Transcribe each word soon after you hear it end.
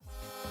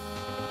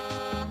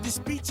This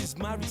speech is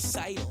my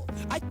recital.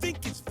 I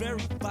think it's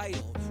very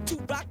vital to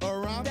rock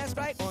around. That's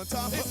right. On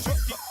time. It's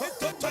tricky. Hit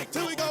the tight.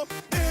 Here we go.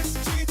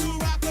 It's tricky to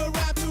rock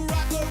around. To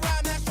rock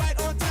around. That's right.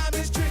 On time.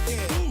 It's tricky.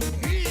 Ooh,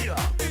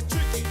 yeah. It's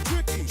tricky.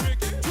 Tricky.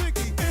 Tricky.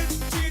 Tricky.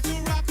 It's tricky to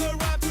rock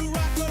around. To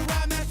rock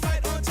around. That's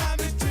right. On time.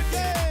 It's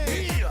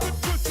tricky. Yeah.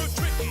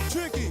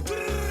 Tricky.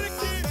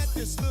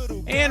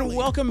 Tricky. And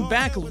welcome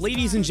back,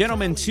 ladies and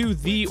gentlemen, to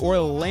the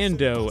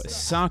Orlando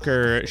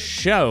Soccer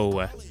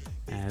Show.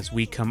 As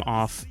we come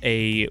off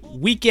a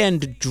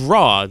weekend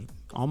draw,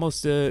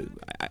 almost I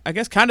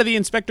guess kind of the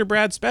Inspector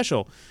Brad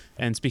special.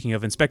 And speaking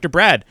of Inspector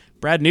Brad,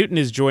 Brad Newton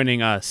is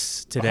joining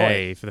us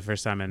today for the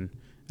first time in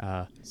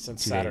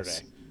since Saturday.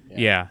 Days.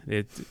 Yeah,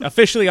 it's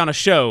officially on a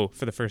show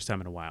for the first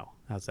time in a while.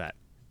 How's that?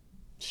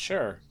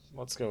 Sure,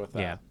 let's go with that.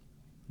 Yeah,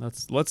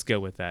 let's go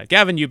with that.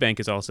 Gavin Ewbank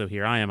is also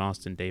here. I am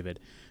Austin David.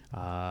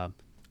 Hello.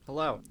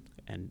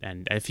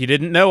 And if you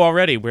didn't know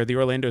already, we're the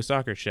Orlando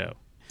Soccer Show.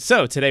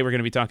 So today we're going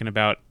to be talking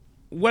about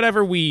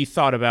whatever we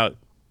thought about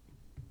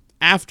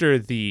after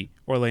the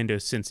Orlando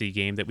Cincy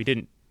game that we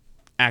didn't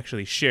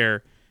actually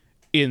share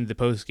in the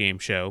post-game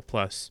show,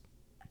 plus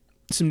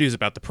some news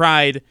about the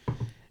Pride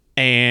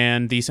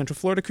and the Central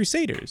Florida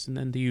Crusaders, and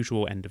then the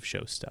usual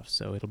end-of-show stuff.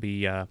 So it'll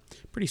be a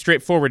pretty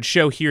straightforward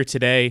show here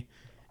today.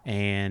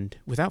 And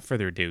without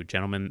further ado,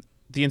 gentlemen,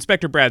 the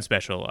Inspector Brad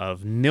special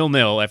of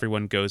 0-0,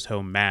 everyone goes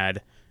home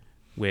mad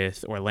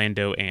with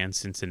Orlando and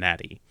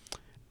Cincinnati.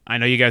 I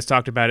know you guys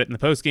talked about it in the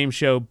post-game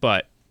show,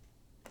 but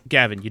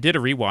Gavin, you did a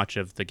rewatch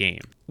of the game.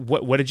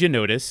 What did you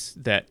notice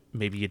that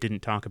maybe you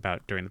didn't talk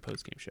about during the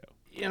postgame show?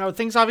 You know,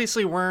 things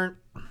obviously weren't...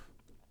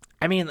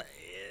 I mean,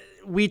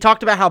 we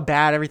talked about how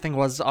bad everything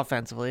was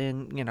offensively,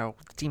 and, you know,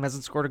 the team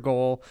hasn't scored a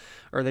goal,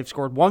 or they've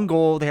scored one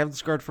goal, they haven't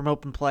scored from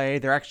open play,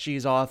 their XG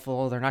is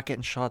awful, they're not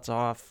getting shots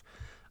off.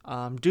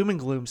 Doom and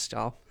gloom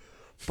still.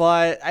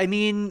 But, I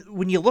mean,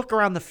 when you look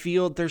around the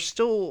field, there's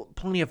still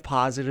plenty of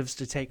positives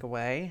to take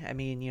away. I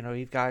mean, you know,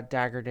 you've got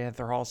Dagger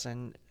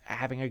Danther-Halsen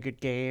having a good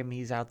game.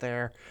 He's out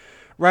there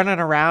running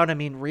around. I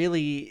mean,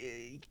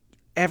 really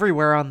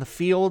everywhere on the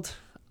field.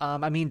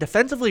 I mean,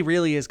 defensively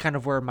really is kind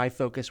of where my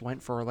focus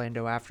went for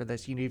Orlando after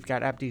this. You know, you've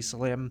got Abdi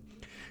Salim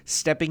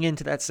stepping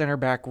into that center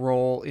back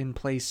role in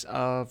place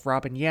of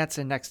Robin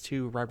Janssen next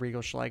to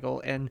Rodrigo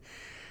Schlegel. And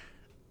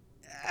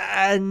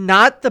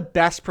not the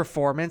best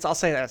performance. I'll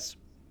say this.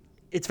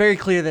 It's very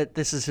clear that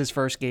this is his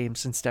first game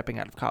since stepping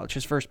out of college.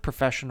 His first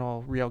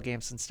professional real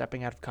game since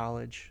stepping out of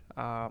college.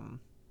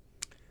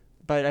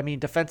 But I mean,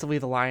 defensively,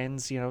 the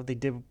Lions, you know, they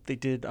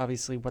did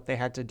obviously what they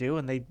had to do,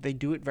 and they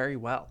do it very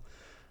well.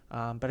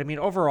 But I mean,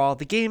 overall,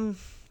 the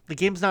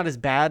game's not as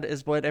bad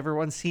as what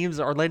everyone seems.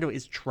 Orlando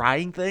is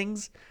trying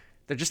things;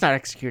 they're just not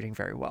executing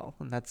very well,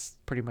 and that's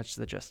pretty much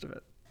the gist of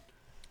it.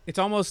 It's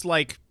almost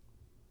like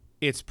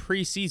it's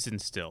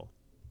preseason still.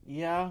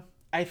 Yeah,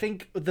 I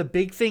think the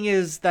big thing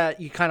is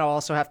that you kind of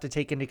also have to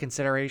take into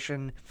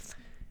consideration,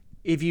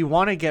 if you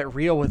want to get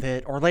real with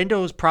it,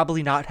 Orlando's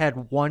probably not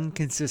had one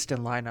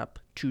consistent lineup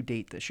to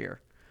date this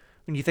year.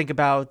 When you think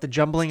about the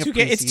jumbling of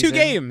preseason. It's two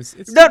games.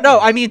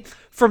 I mean,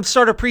 from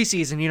start of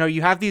preseason, you know,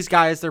 you have these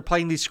guys, they're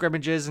playing these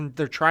scrimmages and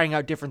they're trying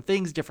out different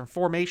things, different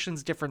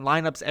formations, different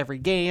lineups every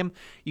game.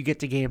 You get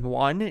to game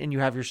 1 and you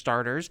have your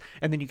starters,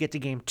 and then you get to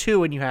game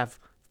 2 and you have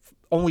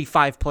only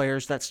 5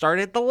 players that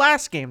started the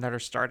last game that are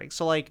starting.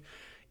 So, like,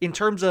 in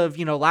terms of,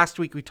 you know, last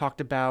week we talked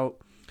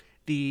about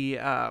the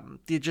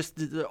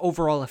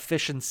overall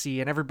efficiency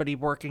and everybody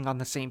working on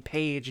the same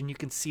page, and you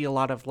can see a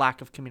lot of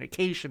lack of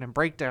communication and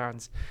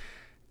breakdowns.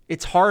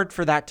 It's hard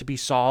for that to be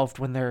solved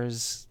when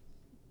there's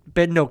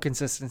been no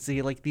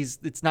consistency. Like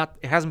it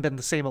hasn't been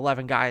the same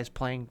 11 guys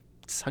playing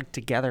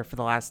together for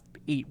the last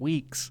 8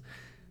 weeks.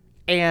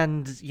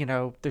 And, you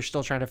know, they're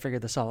still trying to figure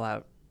this all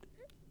out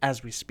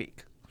as we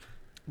speak.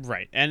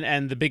 Right.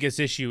 And the biggest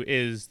issue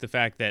is the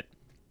fact that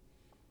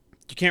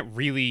you can't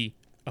really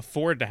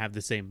afford to have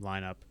the same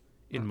lineup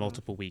in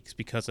multiple weeks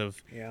because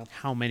of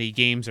how many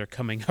games are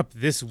coming up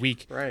this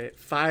week. Right.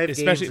 5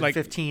 especially games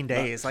in 15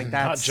 days. That's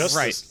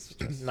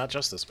not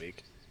just this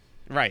week.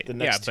 Right. The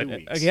next 2 but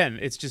weeks. Again,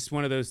 it's just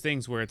one of those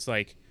things where it's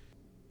like,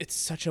 it's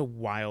such a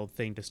wild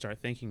thing to start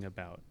thinking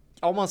about.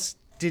 Almost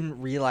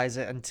didn't realize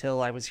it until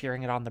I was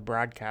hearing it on the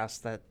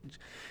broadcast that,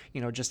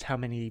 you know, just how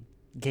many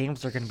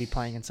games they're going to be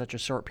playing in such a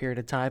short period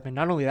of time. And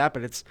not only that,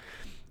 but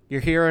you're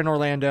here in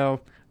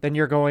Orlando, then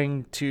you're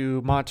going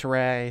to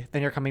Monterey,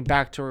 then you're going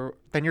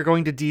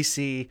to DC,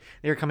 then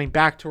you're coming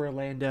back to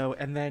Orlando,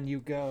 and then you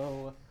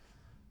go,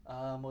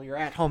 you're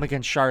at home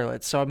against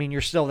Charlotte. So, I mean,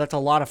 that's a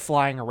lot of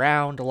flying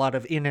around, a lot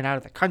of in and out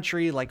of the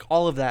country, like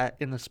all of that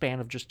in the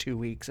span of just 2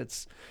 weeks.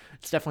 It's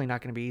definitely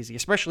not going to be easy,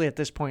 especially at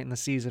this point in the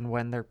season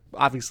when they're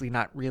obviously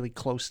not really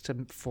close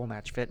to full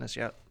match fitness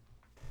yet.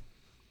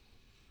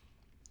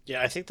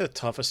 Yeah, I think the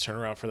toughest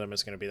turnaround for them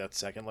is going to be that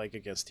second leg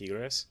against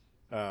Tigres.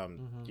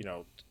 You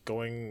know,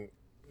 going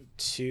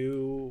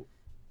to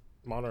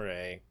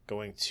Monterey,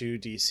 going to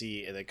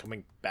DC, and then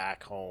coming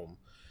back home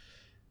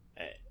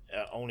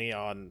only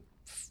on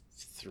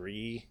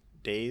 3-ish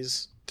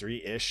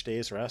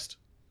days rest.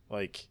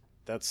 Like,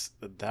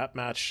 that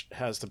match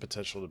has the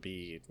potential to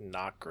be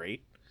not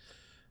great.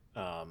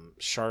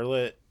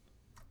 Charlotte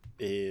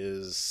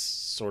is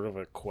sort of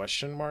a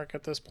question mark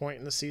at this point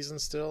in the season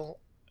still.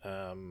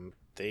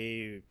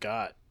 They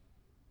got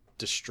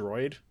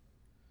destroyed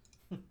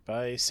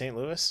by St.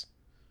 Louis.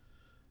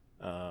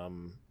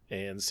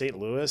 And St.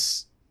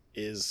 Louis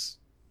is,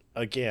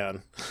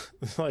 again,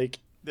 like,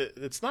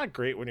 it's not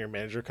great when your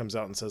manager comes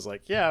out and says,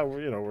 like, yeah,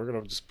 we're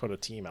going to just put a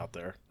team out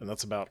there, and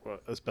that's about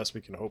as best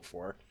we can hope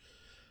for.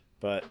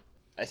 But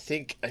I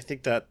think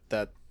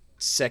that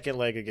second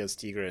leg against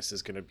Tigres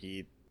is going to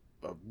be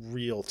a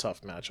real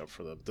tough matchup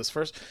for them.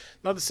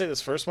 Not to say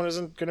this first one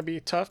isn't going to be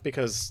tough,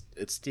 because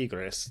it's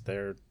Tigres.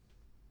 They're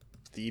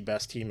the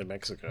best team in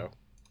Mexico.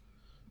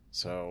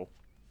 So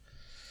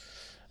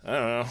I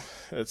don't know.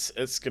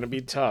 It's going to be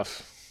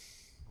tough.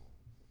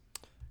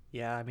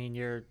 Yeah, I mean,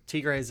 your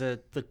Tigres, the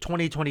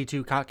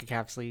 2022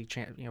 CONCACAF League,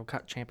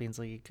 Champions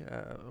League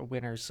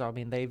winners. So I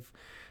mean, they've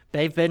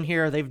been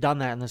here, they've done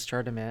that in this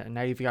tournament, and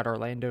now you've got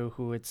Orlando,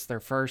 who it's their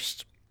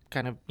first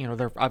kind of,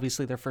 they're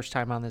obviously their first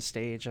time on this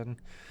stage, and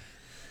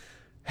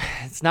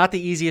it's not the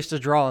easiest to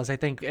draw. As I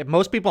think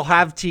most people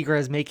have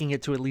Tigres making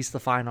it to at least the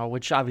final,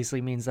 which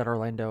obviously means that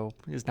Orlando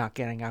is not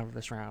getting out of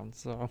this round.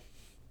 So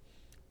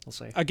we'll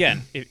see.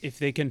 Again, if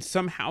they can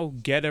somehow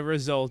get a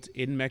result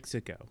in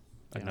Mexico,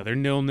 another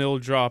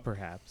 0-0 draw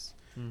perhaps,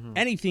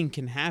 anything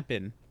can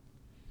happen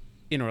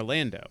in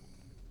Orlando.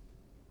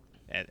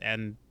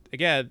 And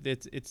again,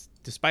 it's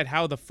despite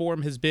how the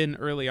form has been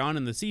early on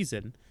in the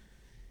season,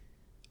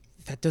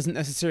 that doesn't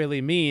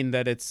necessarily mean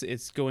that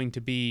it's going to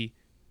be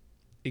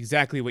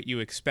exactly what you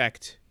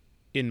expect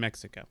in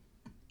Mexico.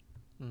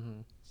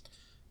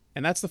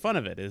 And that's the fun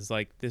of it, is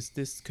like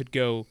this could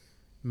go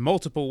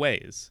multiple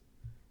ways,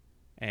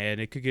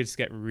 and it could just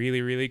get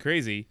really, really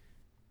crazy.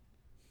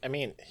 I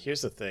mean,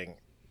 here's the thing.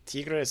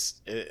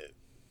 Tigres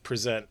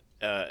present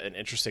an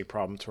interesting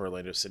problem to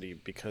Orlando City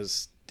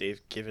because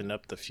they've given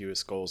up the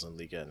fewest goals in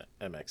Liga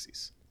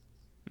MXs.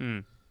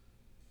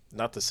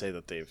 Not to say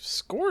that they've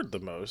scored the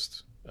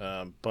most,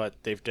 but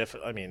they've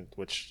definitely,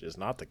 which is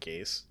not the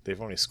case.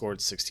 They've only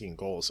scored 16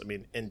 goals. I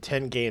mean, in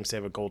 10 games, they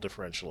have a goal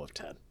differential of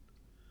 10.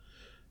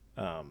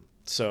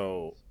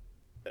 So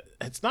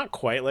it's not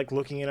quite like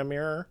looking in a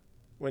mirror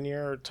when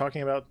you're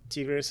talking about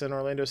Tigres and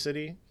Orlando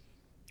City,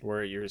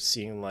 where you're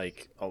seeing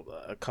like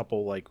a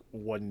couple like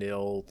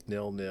 1-0,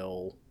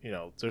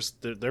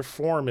 0-0. Their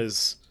form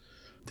is,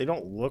 they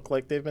don't look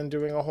like they've been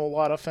doing a whole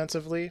lot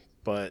offensively,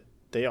 but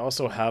they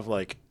also have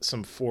like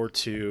some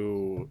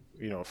 4-2,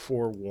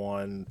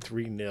 4-1,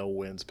 3-0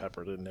 wins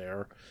peppered in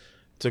there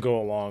to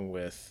go along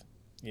with,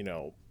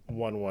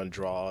 1-1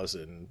 draws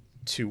and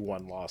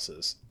 2-1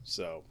 losses.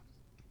 So,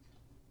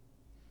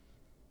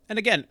 and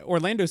again,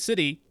 Orlando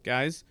City,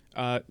 guys,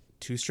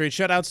 2 straight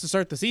shutouts to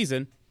start the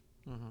season.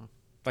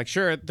 Like,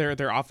 sure,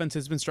 their offense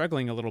has been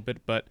struggling a little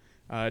bit, but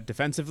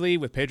defensively,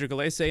 with Pedro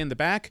Galese in the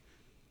back,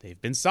 they've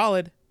been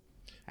solid.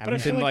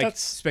 Haven't been like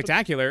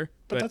spectacular,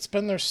 but that's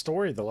been their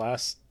story the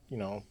last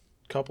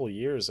couple of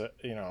years.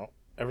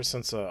 Ever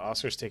since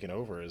Oscar's taken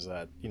over, is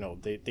that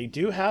they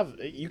do have,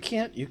 you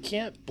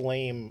can't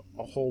blame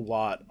a whole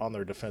lot on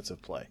their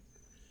defensive play.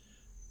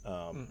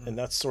 And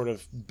that's sort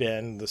of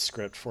been the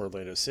script for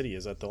Orlando City,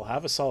 is that they'll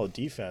have a solid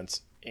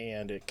defense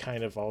and it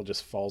kind of all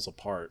just falls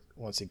apart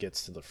once it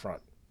gets to the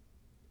front.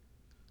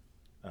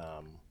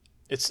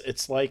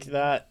 It's like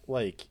that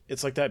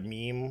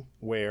meme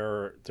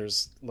where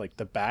there's like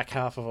the back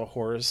half of a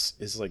horse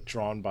is like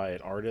drawn by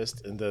an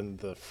artist and then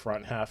the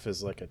front half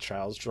is like a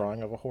child's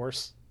drawing of a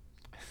horse.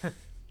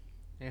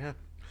 Yeah.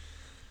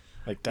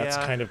 Like that's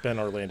kind of been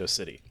Orlando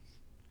City.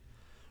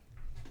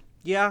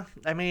 Yeah,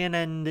 I mean,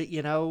 and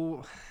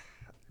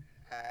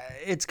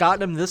it's gotten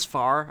them this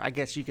far, I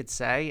guess you could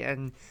say,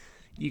 and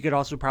you could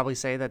also probably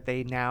say that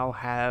they now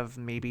have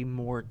maybe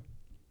more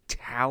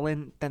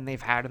talent than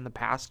they've had in the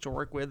past to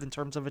work with in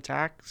terms of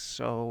attack.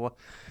 So,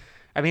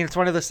 I mean, it's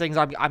one of those things.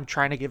 I'm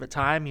trying to give it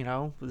time,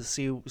 to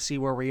see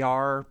where we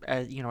are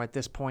at, at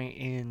this point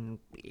in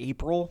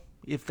April,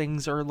 if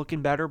things are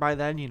looking better by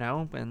then,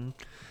 and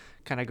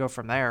kind of go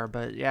from there.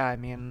 But yeah, I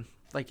mean,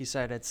 like you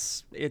said,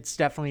 it's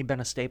definitely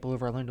been a staple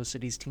of Orlando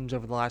City's teams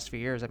over the last few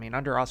years. I mean,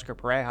 under Oscar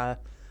Pareja,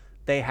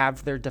 they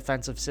have their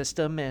defensive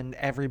system, and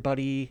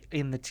everybody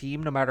in the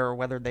team, no matter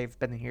whether they've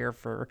been here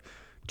for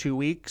 2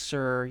 weeks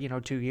or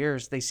 2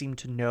 years, they seem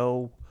to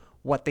know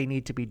what they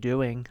need to be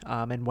doing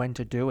and when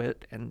to do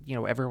it, and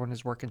everyone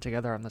is working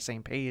together on the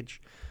same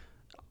page.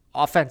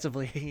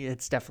 Offensively,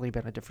 it's definitely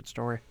been a different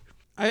story.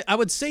 I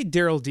would say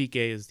Daryl Dike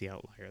is the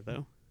outlier,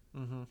 though.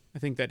 I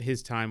think that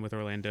his time with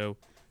Orlando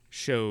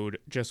showed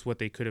just what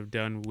they could have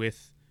done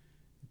with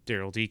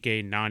Daryl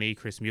Dike, Nani,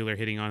 Chris Mueller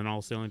hitting on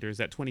all cylinders.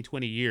 That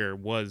 2020 year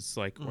was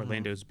like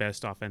Orlando's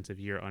best offensive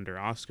year under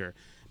Oscar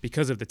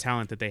because of the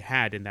talent that they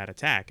had in that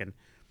attack. And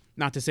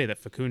not to say that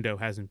Facundo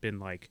hasn't been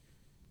like,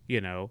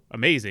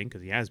 amazing,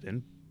 because he has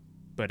been,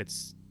 but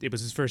it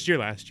was his first year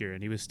last year,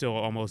 and he was still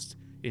almost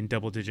in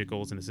double-digit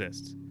goals and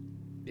assists.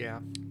 Yeah,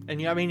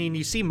 and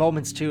you see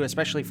moments too,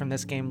 especially from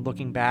this game,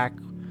 looking back,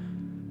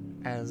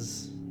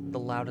 as the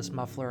loudest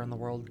muffler in the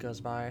world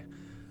goes by.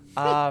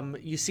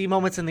 You see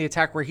moments in the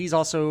attack where he's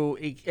also,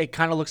 it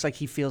kind of looks like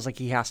he feels like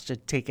he has to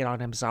take it on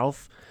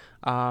himself.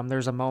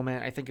 There's a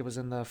moment, I think it was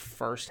in the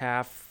first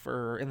half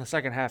or in the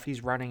second half,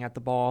 he's running at the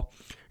ball.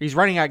 He's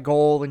running at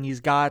goal, and he's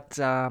got,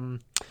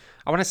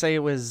 I want to say it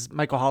was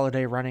Michael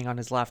Holiday running on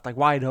his left, like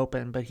wide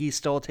open, but he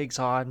still takes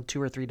on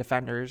 2 or 3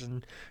 defenders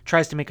and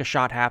tries to make a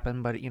shot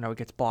happen, but, it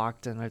gets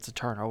blocked and it's a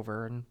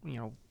turnover and,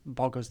 the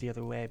ball goes the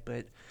other way.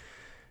 But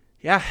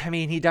yeah, I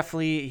mean, he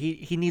definitely,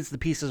 he needs the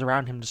pieces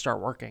around him to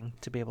start working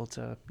to be able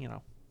to,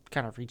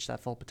 kind of reach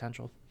that full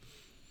potential.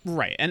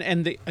 Right.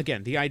 And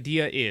the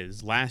idea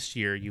is last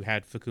year you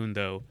had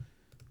Facundo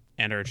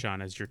and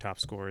Urchan as your top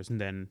scorers and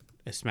then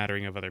a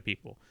smattering of other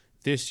people.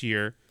 This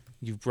year,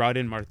 you've brought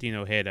in Martin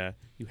Ojeda.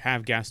 You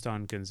have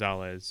Gaston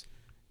Gonzalez.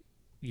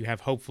 You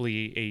have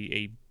hopefully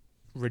a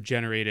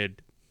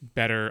regenerated,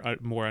 better,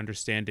 more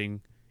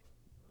understanding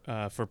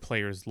for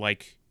players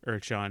like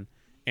Urchan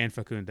and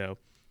Facundo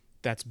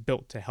that's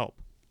built to help.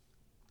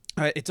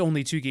 It's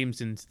only 2 games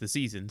into the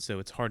season, so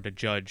it's hard to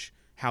judge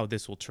how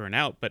this will turn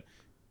out. But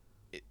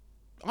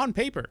on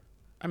paper,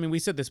 I mean, we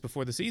said this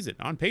before the season.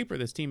 On paper,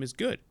 this team is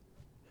good.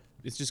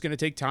 It's just going to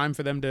take time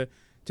for them to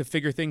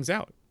figure things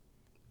out.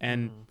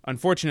 And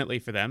unfortunately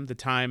for them, the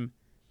time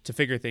to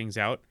figure things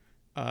out,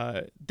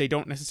 they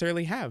don't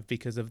necessarily have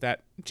because of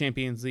that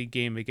Champions League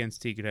game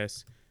against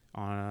Tigres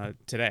on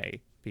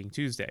today, being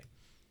Tuesday.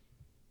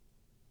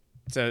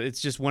 So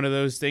it's just one of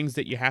those things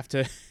that you have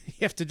to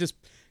just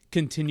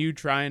continue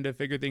trying to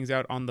figure things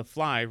out on the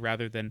fly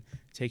rather than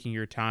taking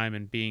your time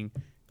and being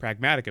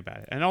pragmatic about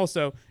it. And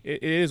also,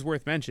 it is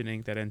worth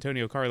mentioning that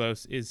Antonio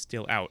Carlos is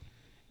still out,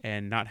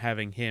 and not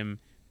having him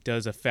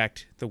does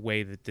affect the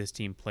way that this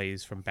team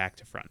plays from back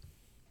to front.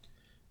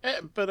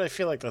 But I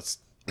feel like that's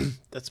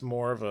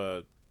more of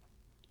an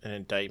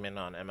indictment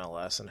on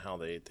MLS and how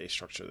they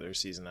structure their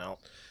season out.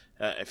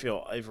 I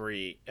feel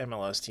every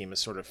MLS team is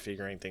sort of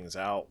figuring things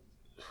out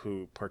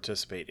who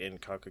participate in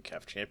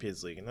CONCACAF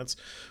Champions League, and that's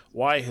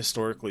why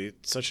historically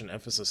such an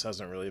emphasis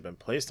hasn't really been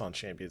placed on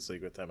Champions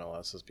League with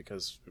MLS, is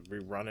because we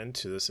run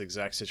into this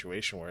exact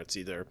situation where it's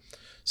either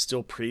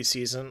still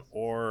preseason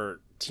or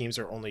teams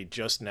are only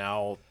just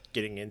now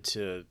getting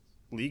into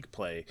league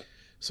play.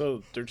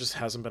 So there just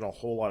hasn't been a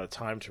whole lot of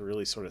time to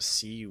really sort of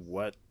see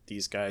what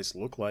these guys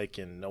look like,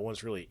 and no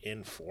one's really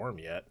in form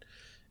yet.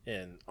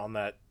 And on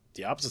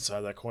the opposite side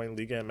of that coin,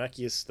 Liga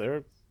MX,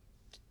 they're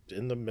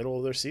in the middle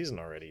of their season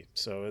already.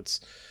 So it's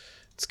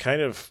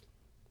kind of,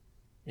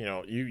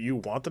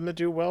 you want them to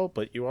do well,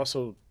 but you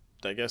also,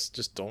 I guess,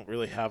 just don't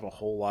really have a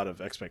whole lot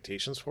of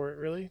expectations for it,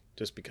 really,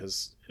 just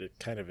because it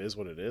kind of is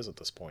what it is at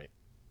this point.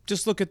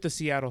 Just look at the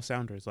Seattle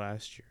Sounders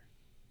last year.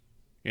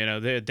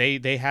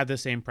 They had the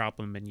same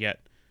problem, and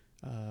yet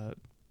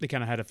they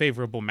kind of had a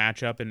favorable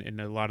matchup in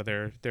a lot of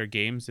their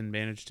games and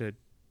managed to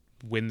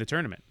win the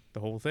tournament,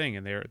 the whole thing.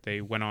 And they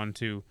went on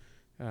to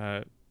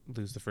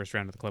lose the first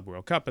round of the Club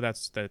World Cup, but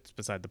that's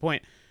beside the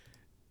point.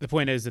 The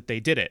point is that they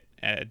did it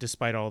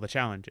despite all the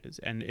challenges,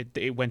 and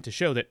it went to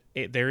show that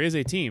there is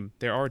a team.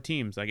 There are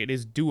teams, like, it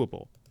is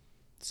doable.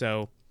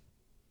 So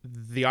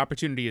the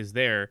opportunity is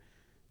there.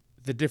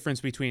 The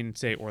difference between,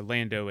 say,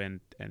 Orlando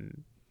and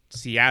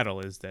Seattle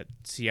is that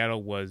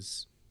Seattle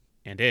was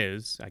and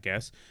is, I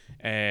guess,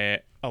 a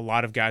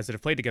lot of guys that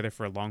have played together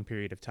for a long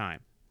period of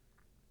time,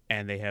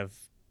 and they have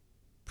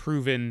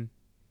proven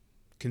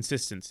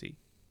consistency.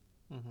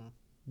 Mm-hmm.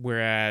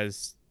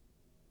 Whereas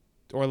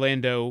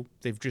Orlando,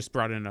 they've just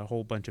brought in a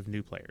whole bunch of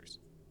new players,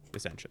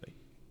 essentially.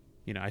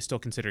 I still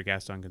consider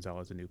Gaston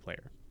Gonzalez a new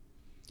player.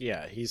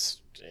 Yeah,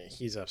 he's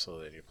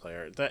absolutely a new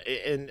player.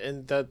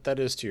 That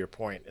is to your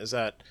point, is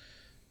that,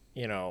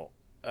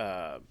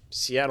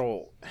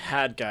 Seattle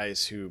had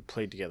guys who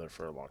played together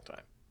for a long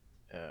time.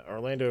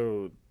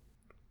 Orlando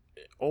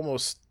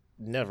almost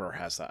never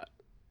has that.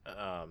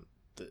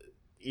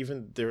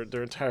 Even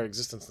their entire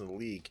existence in the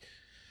league,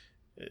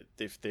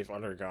 they've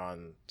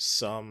undergone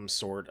some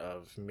sort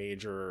of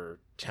major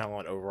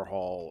talent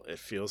overhaul. It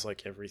feels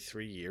like every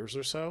 3 years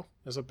or so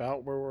is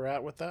about where we're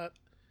at with that.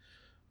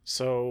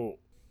 So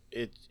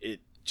it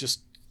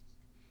just,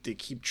 they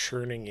keep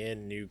churning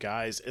in new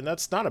guys, and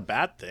that's not a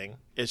bad thing.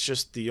 It's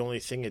just the only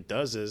thing it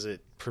does is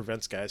it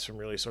prevents guys from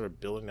really sort of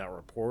building that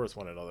rapport with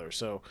one another.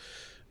 So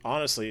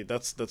honestly,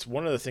 that's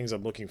one of the things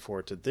I'm looking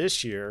forward to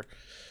this year,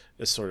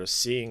 is sort of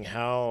seeing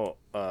how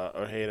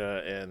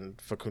Ojeda and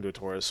Facundo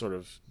Torres sort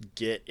of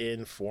get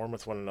in form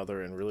with one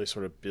another and really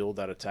sort of build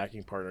that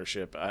attacking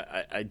partnership.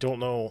 I don't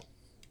know.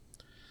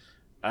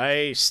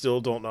 I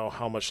still don't know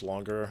how much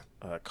longer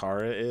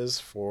Kara is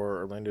for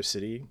Orlando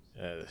City.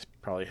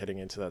 Probably heading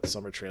into that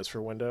summer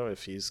transfer window.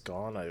 If he's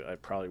gone, I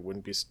probably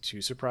wouldn't be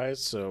too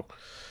surprised. So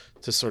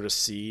to sort of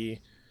see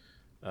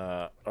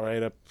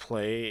Ojeda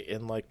play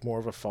in like more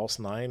of a false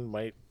nine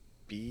might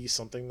be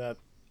something that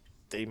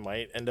they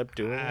might end up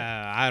doing.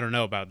 I don't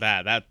know about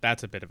that.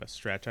 That's a bit of a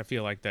stretch. I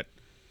feel like that.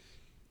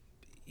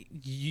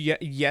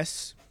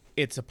 Yes,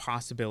 it's a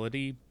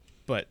possibility,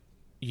 but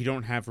you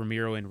don't have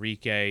Ramiro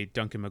Enrique,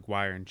 Duncan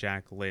McGuire, and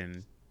Jack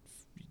Lynn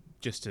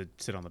just to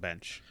sit on the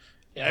bench.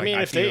 I mean,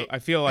 I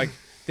feel like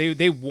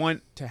they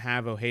want to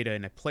have Ojeda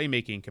in a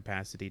playmaking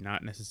capacity,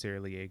 not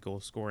necessarily a goal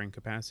scoring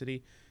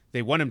capacity.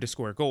 They want him to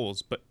score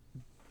goals, but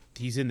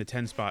he's in the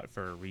 10 spot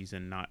for a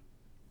reason, not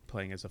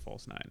playing as a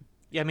false 9.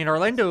 Yeah, I mean,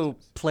 Orlando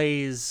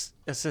plays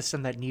a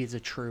system that needs a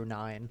true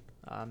 9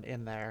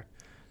 in there.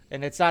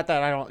 And it's not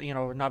that I don't,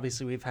 and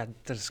obviously we've had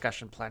the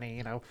discussion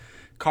plenty,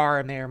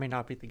 Carr may or may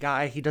not be the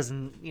guy. He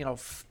doesn't,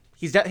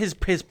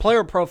 his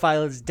player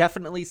profile is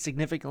definitely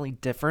significantly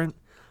different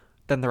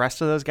than the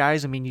rest of those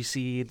guys. I mean, you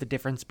see the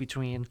difference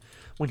between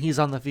when he's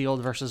on the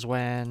field versus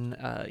when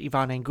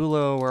Ivan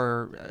Angulo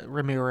or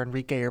Ramiro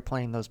Enrique are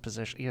playing those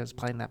positions.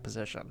 Playing that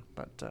position.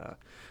 But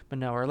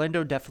no,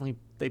 Orlando definitely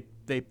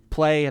they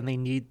play and they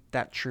need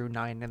that true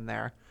 9 in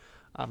there.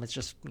 It's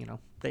just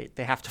they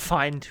have to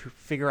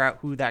figure out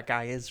who that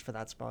guy is for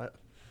that spot.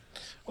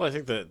 Well, I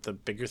think the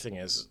bigger thing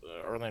is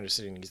Orlando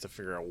City needs to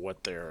figure out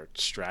what their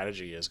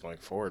strategy is going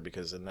forward,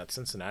 because in that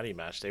Cincinnati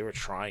match they were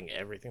trying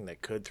everything they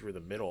could through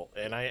the middle,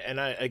 and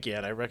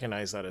I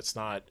recognize that it's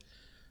not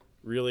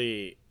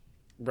really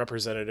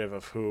representative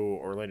of who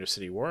Orlando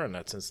City were in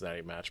that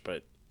Cincinnati match,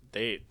 but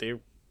they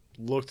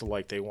looked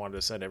like they wanted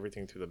to send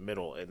everything through the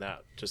middle, and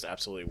that just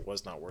absolutely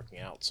was not working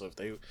out. So if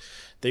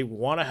they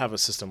want to have a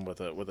system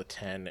with a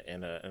 10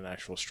 and an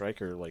actual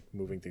striker like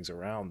moving things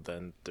around,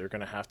 then they're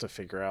going to have to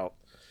figure out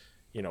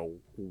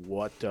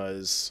what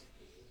does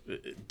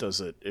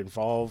it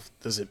involve?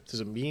 Does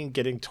it mean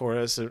getting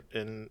Torres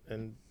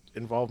and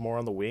involved more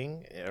on the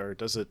wing, or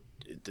do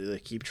they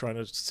keep trying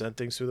to send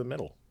things through the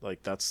middle?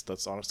 Like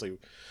that's honestly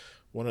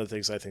one of the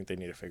things I think they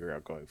need to figure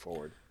out going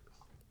forward.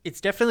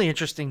 It's definitely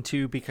interesting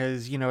too,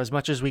 because as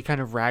much as we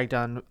kind of ragged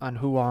on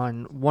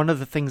Huan, one of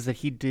the things that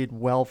he did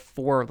well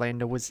for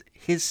Orlando was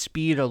his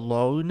speed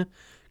alone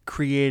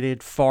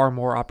created far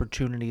more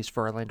opportunities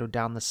for Orlando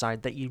down the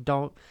side that you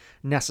don't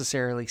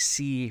necessarily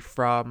see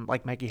from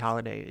like Mikey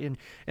Holiday.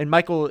 And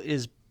Michael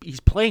he's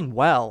playing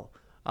well,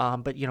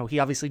 but he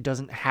obviously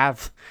doesn't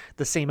have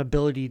the same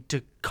ability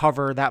to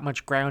cover that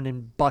much ground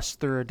and bust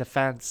through a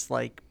defense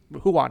like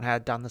Huan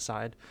had down the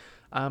side.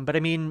 But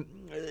I mean,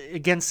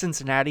 against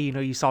Cincinnati,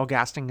 you saw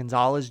Gaston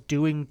Gonzalez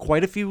doing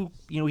quite a few.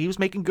 He was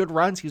making good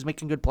runs, he was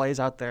making good plays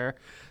out there.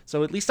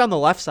 So at least on the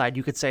left side,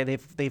 you could say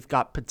they've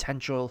got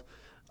potential.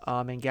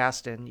 And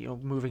Gaston,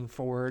 moving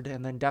forward,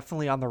 and then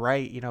definitely on the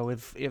right,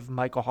 if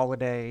Michael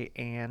Holiday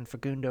and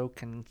Facundo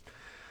can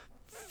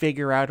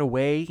figure out a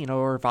way,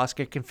 or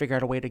Vasquez can figure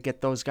out a way to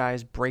get those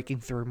guys breaking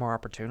through more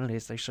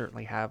opportunities, they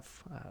certainly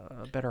have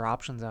better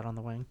options out on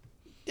the wing.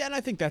 Yeah, and I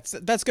think that's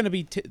going to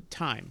be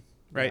time,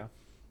 right? Yeah.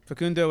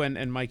 Facundo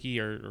and Mikey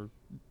are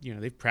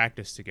they've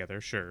practiced together,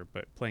 sure,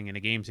 but playing in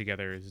a game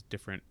together is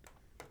different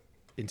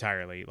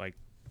entirely. Like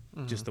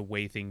just the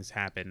way things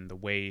happen, the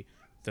way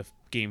the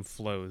game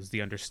flows,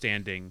 the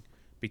understanding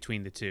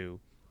between the two.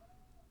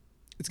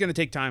 It's going to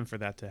take time for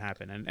that to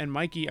happen. And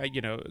Mikey,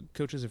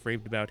 coaches have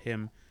raved about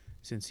him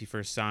since he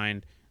first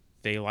signed.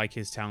 They like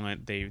his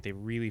talent. They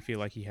really feel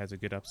like he has a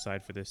good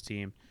upside for this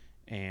team.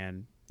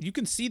 And you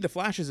can see the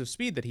flashes of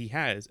speed that he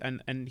has.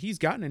 And he's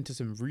gotten into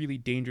some really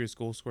dangerous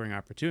goal-scoring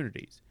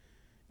opportunities.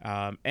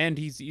 And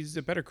he's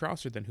a better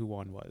crosser than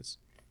Huan was.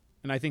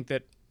 And I think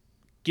that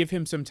give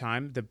him some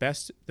time. The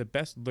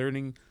best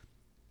learning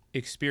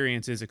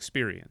experience is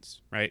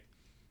experience, right?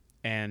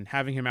 And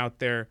having him out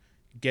there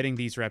getting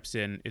these reps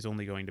in is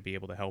only going to be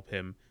able to help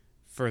him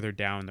further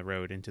down the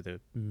road into the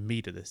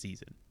meat of the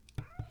season.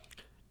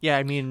 Yeah,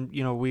 I mean,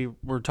 we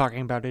were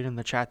talking about it in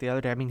the chat the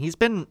other day. I mean, he's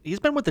been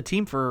with the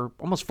team for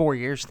almost 4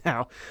 years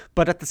now,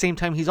 but at the same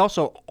time, he's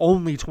also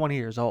only 20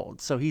 years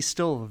old, so he's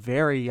still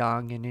very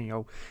young,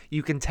 and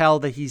you can tell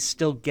that he's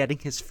still getting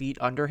his feet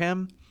under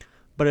him.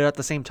 But at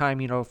the same time,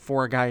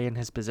 for a guy in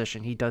his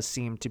position, he does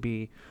seem to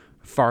be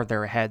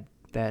farther ahead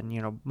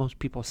than most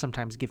people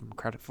sometimes give him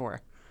credit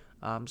for.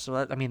 So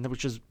that,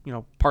 which is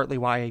partly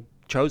why I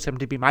chose him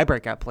to be my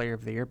breakout player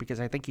of the year, because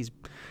I think he's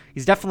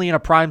definitely in a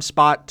prime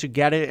spot to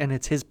get it, and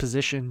it's his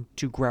position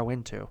to grow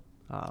into.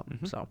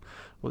 So,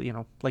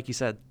 well, like you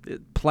said,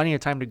 plenty of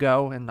time to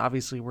go, and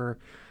obviously we're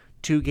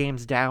 2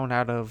 games down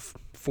out of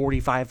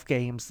 45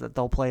 games that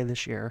they'll play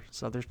this year.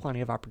 So there's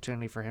plenty of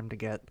opportunity for him to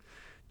get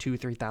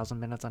 2,000-3,000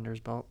 minutes under his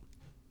belt.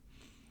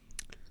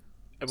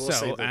 I will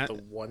say that the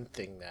one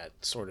thing that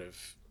sort of,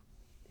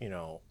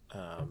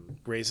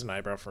 raised an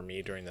eyebrow for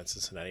me during that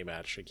Cincinnati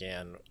match,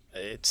 again,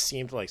 it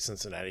seemed like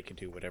Cincinnati could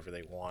do whatever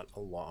they want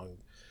along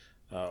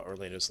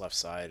Orlando's left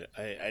side.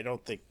 I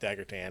don't think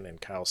Dagerdan and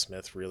Kyle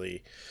Smith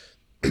really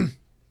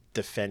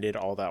defended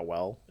all that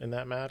well in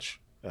that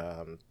match.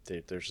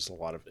 There's just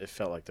it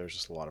felt like there's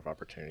just a lot of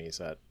opportunities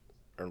that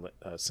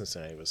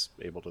Cincinnati was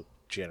able to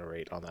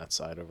generate on that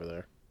side over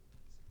there.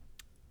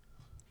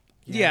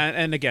 Yeah,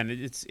 and again,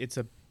 it's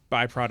a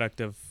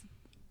byproduct of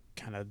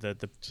kind of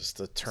the just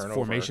the turnover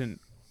formation.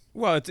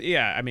 Well,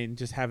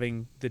 just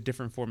having the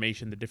different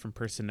formation, the different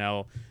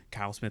personnel.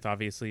 Kyle Smith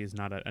obviously is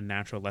not a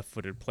natural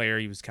left-footed player.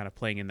 He was kind of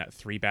playing in that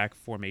 3-back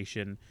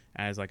formation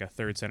as like a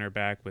third center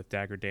back, with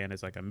Dagerdan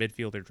as like a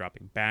midfielder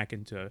dropping back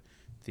into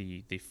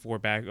the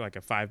 4-back, like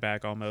a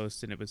 5-back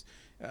almost. And it was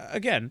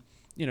again,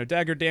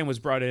 Dagger Dan was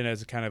brought in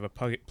as a kind of a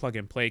plug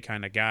and play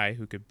kind of guy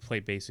who could play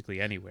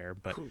basically anywhere,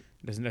 but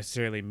it doesn't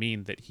necessarily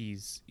mean that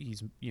he's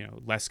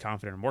less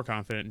confident or more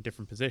confident in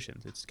different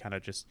positions. It's kind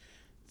of just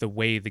the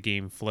way the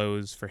game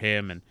flows for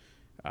him and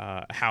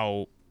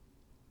how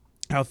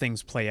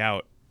things play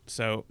out.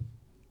 So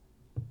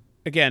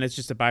again, it's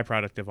just a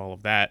byproduct of all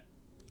of that.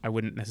 I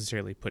wouldn't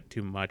necessarily put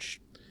too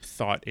much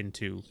thought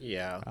into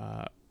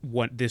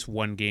this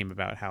one game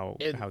about how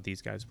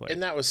these guys play.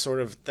 And that was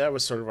sort of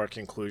our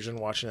conclusion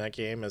watching that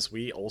game, as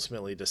we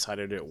ultimately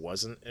decided it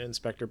wasn't an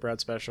Inspector Brad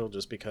special,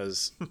 just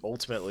because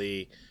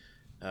ultimately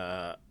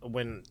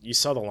when you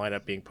saw the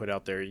lineup being put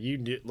out there, you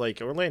knew, like,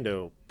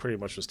 Orlando pretty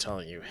much was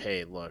telling you,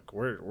 hey, look,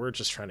 we're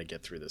just trying to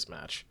get through this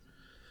match.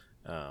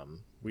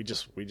 We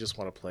just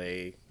want to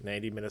play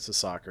 90 minutes of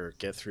soccer,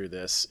 get through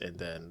this, and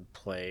then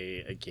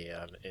play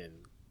again in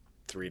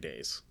 3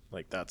 days.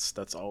 Like,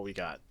 that's all we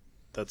got.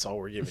 That's all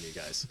we're giving you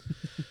guys.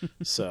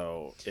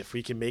 So if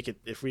we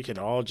can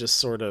all just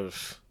sort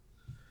of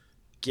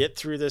get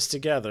through this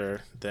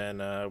together, then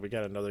we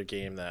got another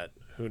game that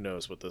who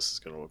knows what this is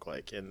going to look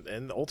like.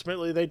 And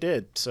ultimately they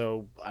did.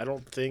 So I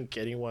don't think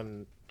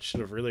anyone should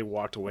have really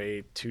walked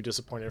away too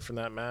disappointed from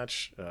that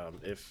match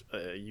if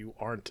you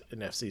aren't an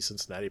FC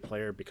Cincinnati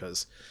player,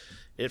 because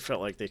it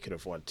felt like they could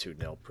have won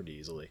 2-0 pretty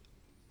easily.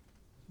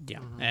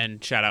 Yeah,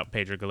 and shout out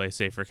Pedro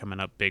Galese for coming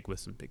up big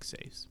with some big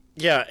saves.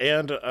 Yeah,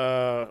 and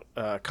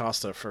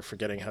Costa for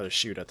forgetting how to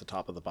shoot at the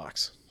top of the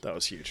box. That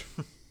was huge.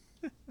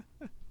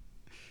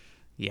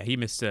 Yeah, he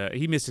missed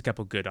a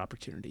couple good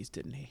opportunities,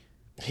 didn't he?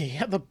 He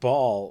had the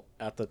ball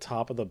at the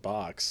top of the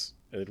box.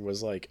 It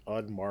was like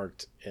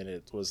unmarked, and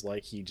it was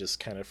like he just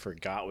kind of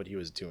forgot what he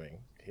was doing.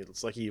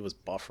 It's like he was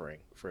buffering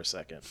for a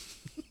second.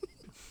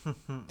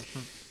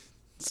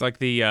 It's like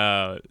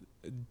the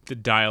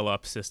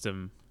dial-up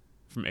system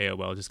from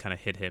AOL just kind of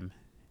hit him.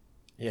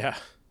 Yeah.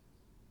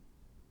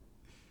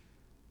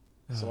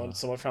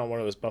 Someone found one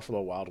of those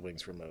Buffalo Wild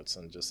Wings remotes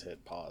and just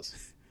hit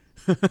pause.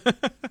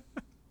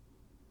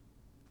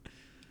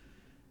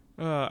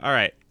 All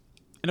right.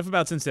 Enough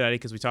about Cincinnati,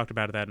 because we talked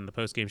about that in the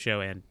postgame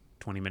show and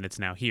 20 minutes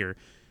now here.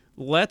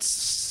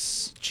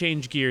 Let's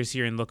change gears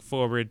here and look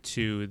forward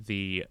to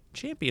the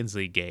Champions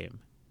League game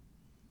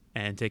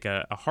and take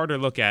a harder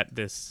look at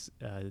this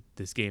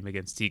game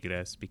against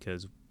Tigres,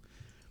 because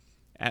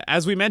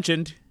as we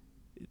mentioned,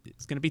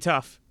 it's going to be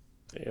tough.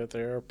 Yeah,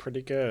 they're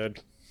pretty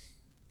good.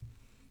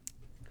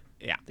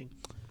 Yeah. I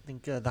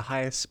think the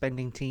highest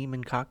spending team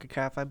in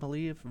CONCACAF, I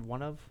believe,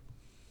 one of.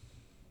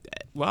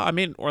 Well, I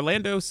mean,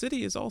 Orlando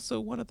City is also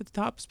one of the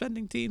top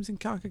spending teams in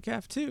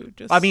CONCACAF too.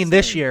 I mean,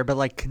 this year, but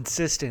like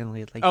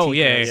consistently, like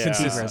Tigres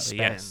consistently,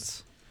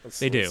 spends. Yes.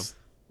 They do.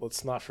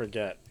 Let's not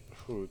forget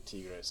who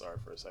Tigres are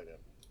for a second.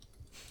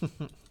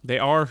 They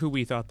are who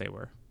we thought they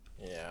were.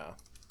 Yeah.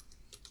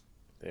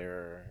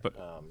 They're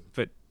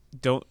but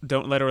don't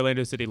let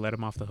Orlando City let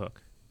them off the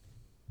hook.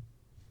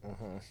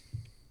 Mm-hmm.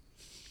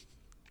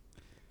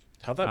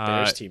 How'd that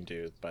Bears team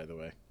do, by the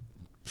way?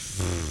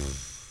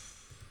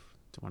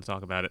 Don't want to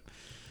talk about it.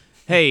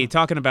 Hey,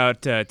 talking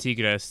about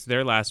Tigres,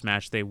 their last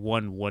match, they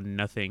won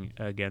 1-0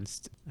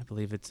 against, I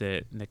believe it's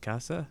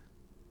Necaxa,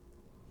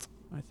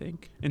 I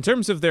think. In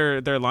terms of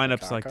their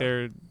lineups, Necaxa? like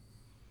they're...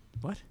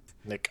 What?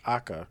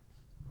 Necaxa.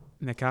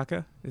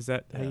 Is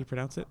that how you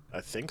pronounce it?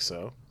 I think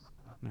so.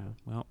 No,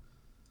 well,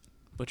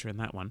 butchering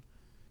that one.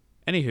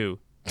 Anywho,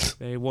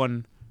 they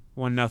won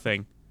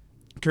 1-0.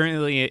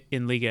 Currently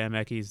in Liga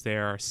MX, they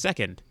are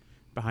second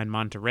behind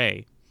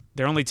Monterrey.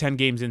 They're only 10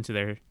 games into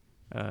their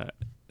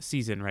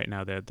season right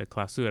now, the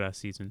Clausura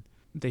season.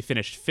 They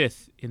finished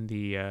fifth in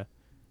the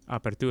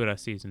Apertura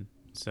season.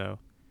 So,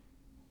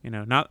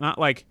 not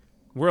like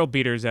world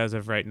beaters as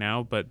of right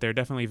now, but they're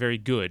definitely very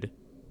good.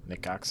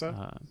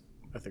 Necaxa?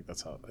 I think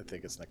it's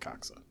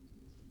Necaxa. All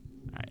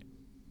right.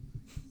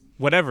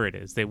 Whatever it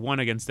is, they won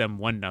against them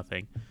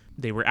 1-0.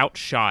 They were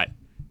outshot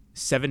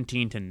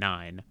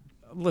 17-9.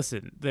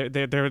 Listen,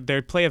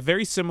 they play a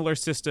very similar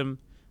system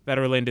that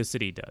Orlando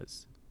City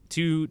does.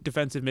 2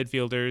 defensive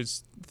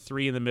midfielders,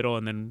 3 in the middle,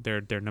 and then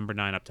their number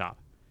 9 up top.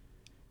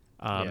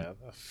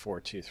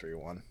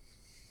 4-2-3-1.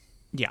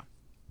 Yeah.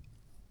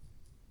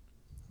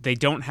 They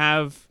don't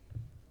have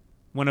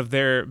one of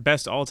their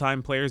best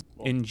all-time players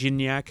in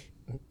Gignac.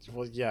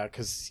 Well, yeah,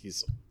 because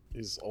he's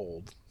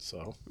old,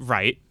 so.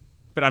 Right.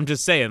 But I'm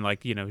just saying,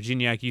 like,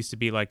 Gignac used to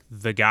be like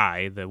the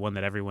guy, the one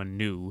that everyone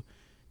knew.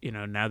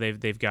 Now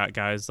they've got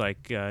guys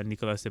like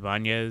Nicolas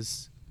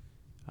Ibanez,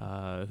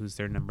 who's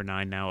their number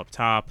 9 now up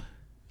top.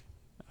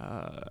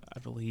 I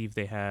believe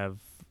they have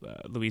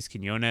Luis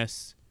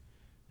Quinones,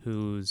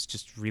 who's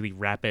just really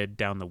rapid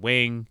down the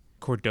wing.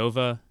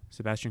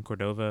 Sebastian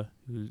Cordova,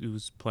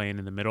 who's playing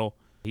in the middle.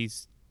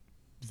 He's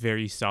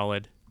very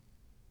solid.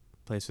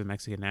 Plays for the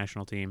Mexican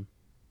national team.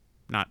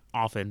 Not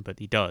often, but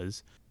he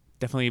does.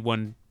 Definitely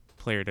one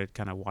player to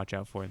kind of watch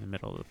out for in the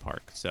middle of the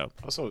park. So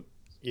also,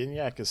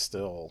 Gignac is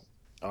still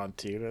on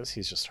Tigres.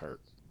 He's just hurt.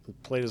 He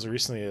played as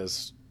recently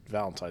as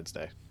Valentine's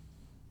Day.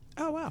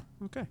 Oh, wow.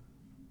 Okay.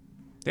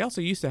 They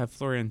also used to have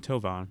Florian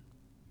Thauvin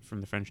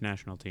from the French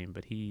national team,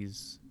 but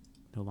he's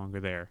no longer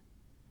there.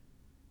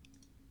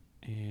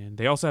 And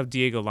they also have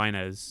Diego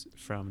Lainez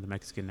from the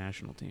Mexican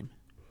national team.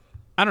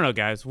 I don't know,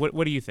 guys. What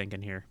are you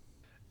thinking here?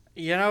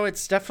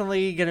 It's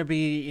definitely going to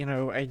be,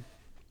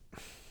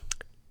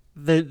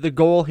 the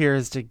goal here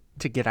is to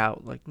get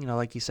out,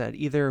 like you said,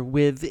 either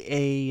with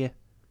a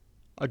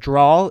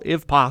draw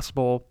if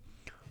possible,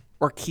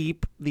 or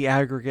keep the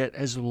aggregate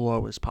as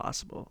low as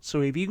possible.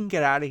 So if you can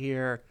get out of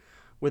here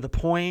with a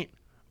point,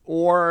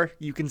 or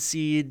you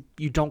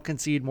don't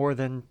concede more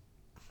than,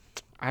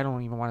 I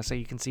don't even want to say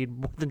you concede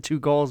more than 2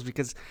 goals,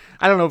 because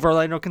I don't know if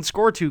Orlando can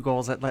score 2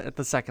 goals at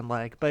the second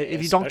leg. But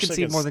if you don't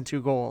concede more than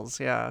 2 goals,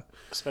 yeah.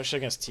 Especially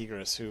against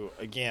Tigres, who,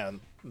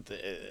 again,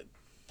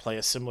 play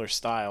a similar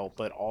style,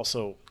 but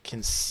also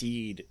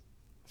concede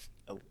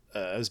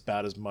as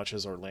much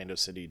as Orlando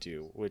City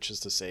do, which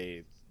is to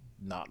say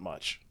not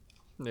much.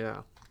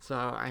 Yeah. So,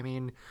 I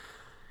mean,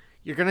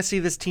 you're going to see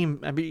this team.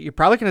 I mean, you're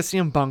probably going to see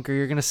them bunker.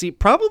 You're going to see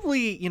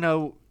probably,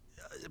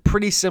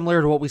 pretty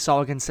similar to what we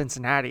saw against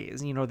Cincinnati.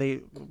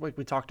 They, like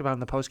we talked about in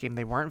the postgame,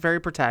 they weren't very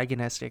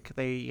protagonistic.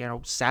 They,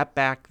 sat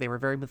back. They were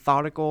very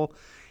methodical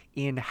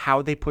in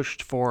how they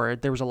pushed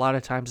forward. There was a lot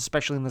of times,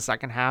 especially in the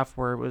second half,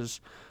 where it was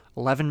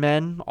 11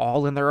 men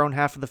all in their own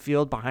half of the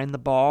field behind the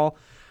ball,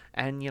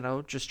 and,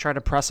 just try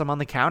to press them on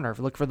the counter.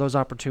 Look for those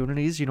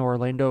opportunities.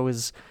 Orlando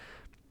is,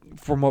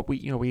 from what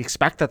we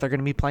expect, that they're going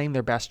to be playing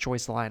their best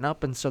choice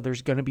lineup, and so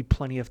there's going to be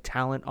plenty of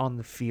talent on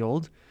the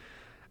field.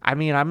 I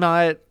mean, I'm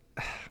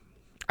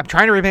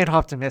trying to remain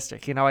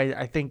optimistic.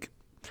 I think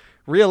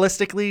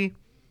realistically,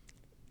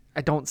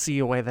 I don't see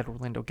a way that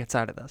Orlando gets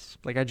out of this.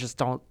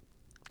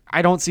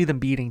 I don't see them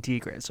beating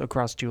Tigres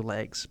across 2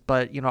 legs.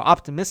 But,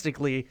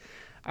 optimistically,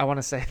 I want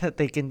to say that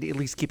they can at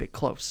least keep it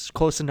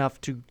close enough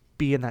to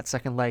be in that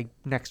second leg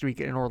next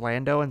week in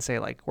Orlando and say,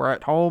 we're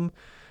at home.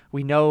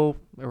 We know,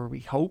 or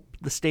we hope,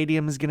 the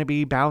stadium is going to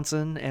be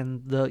bouncing,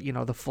 and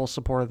the full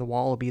support of the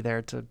wall will be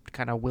there to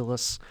kind of will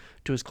us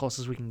to as close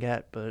as we can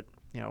get. But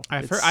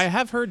I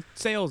have heard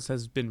sales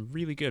has been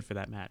really good for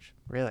that match.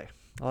 Really?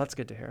 Well, that's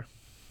good to hear.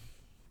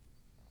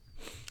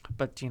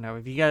 But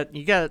if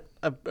you got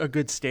a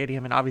good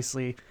stadium, and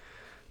obviously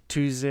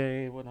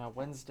Wednesday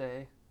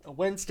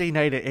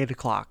night at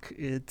 8:00,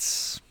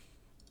 it's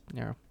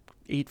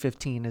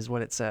 8:15 is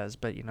what it says.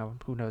 But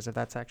who knows if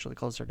that's actually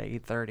closer to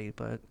 8:30.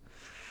 But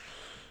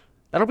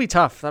that'll be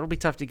tough. That'll be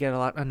tough to get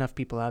enough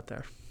people out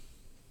there.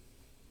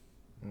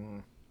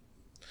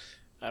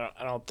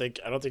 I don't think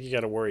you got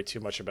to worry too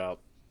much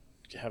about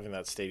having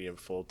that stadium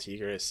full.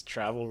 Tigres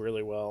travel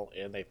really well,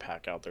 and they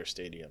pack out their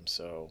stadium,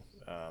 so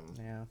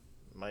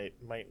might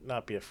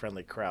not be a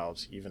friendly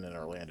crowd even in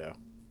Orlando.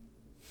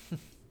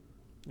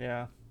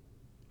 Yeah,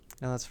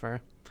 no, that's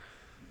fair.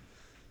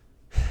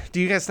 Do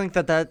you guys think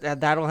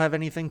that'll have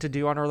anything to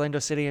do on Orlando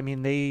City? I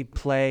mean, they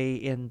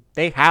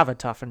have a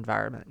tough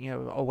environment.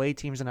 Away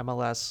teams in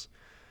MLS,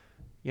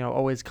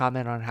 always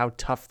comment on how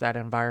tough that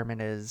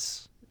environment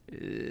is.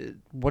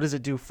 What does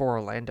it do for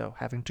Orlando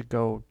having to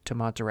go to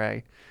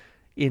Monterrey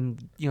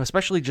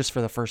especially just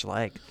for the first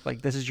leg?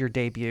 This is your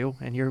debut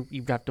and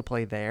you've got to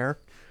play there.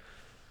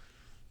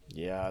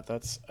 Yeah,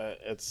 that's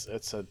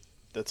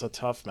it's a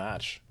tough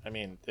match. I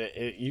mean,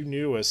 you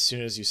knew as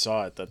soon as you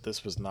saw it that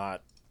this was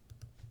not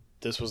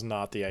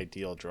the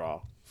ideal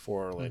draw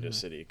for Orlando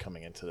City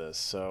coming into this.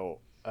 So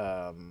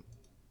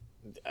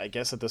I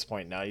guess at this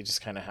point now you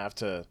just kind of have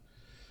to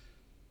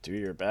do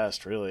your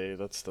best. Really,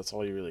 that's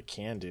all you really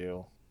can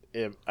do.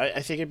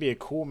 I think it'd be a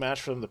cool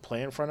match for them to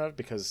play in front of,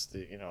 because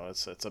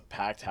it's a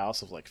packed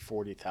house of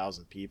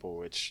 40,000 people,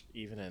 which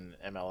even in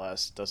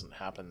MLS doesn't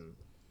happen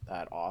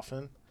that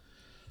often.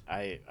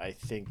 I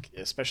think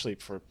especially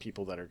for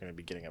people that are going to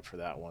be getting up for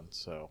that one,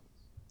 so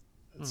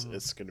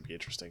it's going to be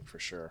interesting for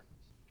sure.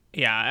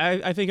 Yeah,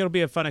 I think it'll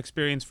be a fun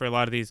experience for a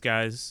lot of these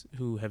guys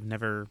who have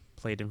never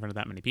played in front of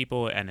that many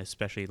people, and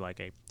especially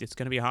it's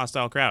going to be a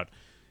hostile crowd.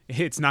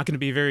 It's not going to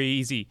be very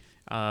easy.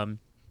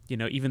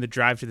 Even the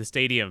drive to the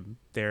stadium,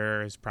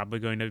 there is probably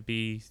going to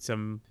be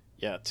some.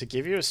 Yeah, to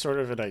give you a sort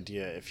of an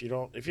idea, if you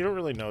don't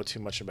really know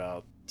too much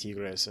about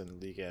Tigres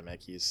and Liga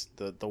MX,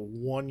 the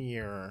 1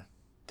 year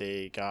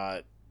they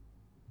got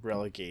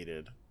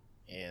relegated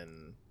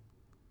in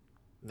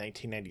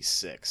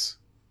 1996.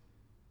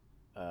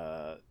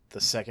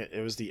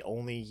 It was the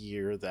only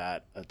year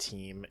that a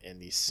team in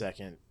the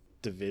second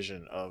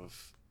division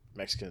of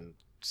Mexican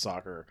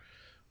soccer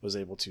was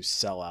able to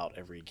sell out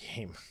every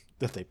game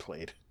that they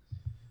played.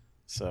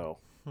 So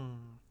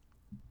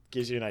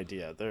gives you an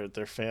idea.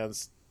 Their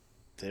fans,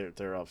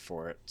 they're up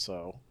for it.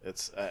 So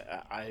it's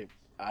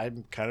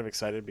I'm kind of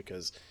excited,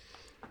 because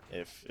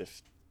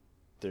if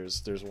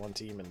there's one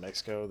team in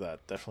Mexico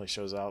that definitely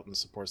shows out and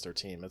supports their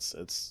team,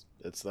 it's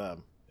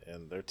them,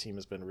 and their team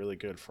has been really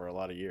good for a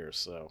lot of years.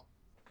 So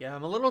yeah,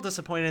 I'm a little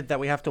disappointed that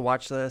we have to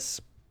watch this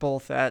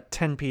both at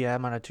 10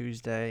 p.m. on a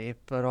Tuesday,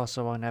 but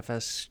also on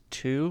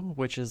FS2,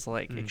 which is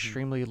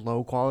extremely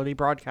low quality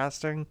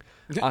broadcasting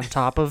on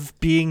top of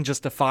being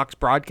just a Fox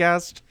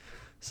broadcast.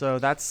 So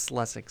that's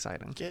less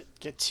exciting.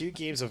 Get 2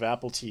 games of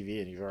Apple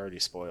TV and you've already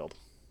spoiled.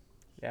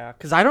 Yeah,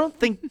 because I don't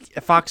think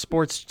Fox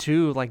Sports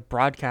 2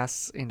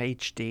 broadcasts in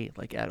HD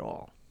at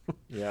all.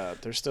 Yeah,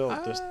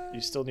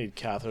 you still need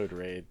cathode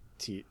ray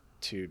tube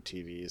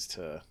TVs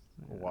to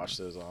watch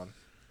those on.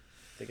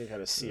 I think I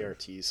got a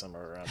CRT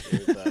somewhere around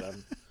here that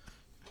I'm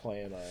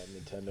playing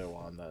Nintendo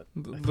on. That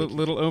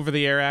Little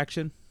over-the-air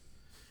action.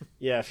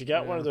 Yeah, if you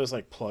got one of those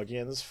like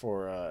plugins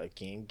for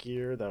Game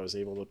Gear that was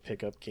able to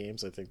pick up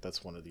games, I think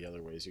that's one of the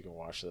other ways you can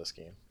watch this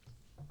game.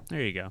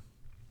 There you go.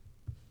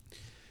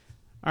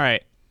 All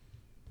right.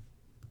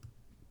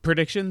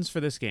 Predictions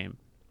for this game,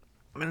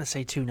 I'm gonna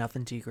say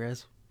 2-0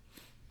 Tigres.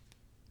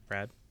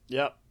 Brad?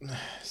 Yep,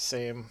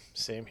 same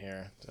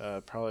here.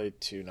 Probably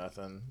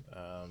 2-0.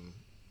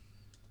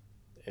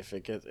 If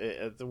it gets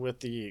with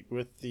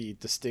the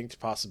distinct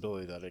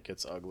possibility that it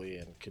gets ugly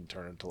and can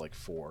turn into like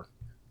 4.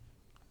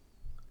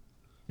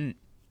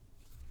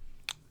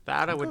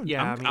 That I would, going-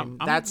 yeah. I'm- I mean, I'm-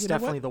 that's you know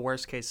definitely what? the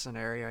worst case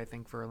scenario, I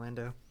think, for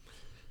Orlando.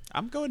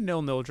 I'm going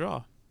 0-0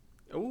 draw.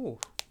 Ooh.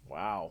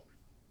 Wow.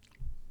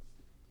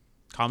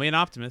 Call me an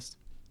optimist.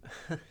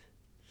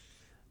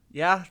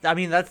 Yeah, I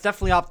mean, that's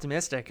definitely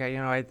optimistic.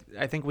 I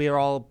think we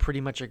all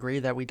pretty much agree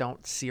that we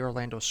don't see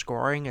Orlando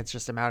scoring. It's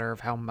just a matter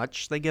of how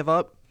much they give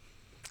up.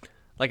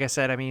 Like I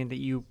said, I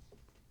mean,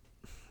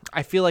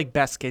 I feel like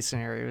best case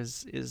scenario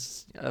is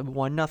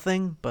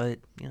 1-0, but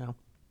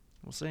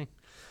we'll see.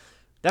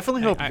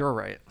 Definitely hope you're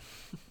right.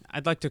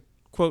 I'd like to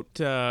quote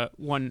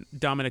one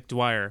Dominic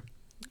Dwyer,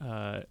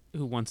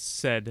 who once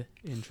said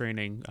in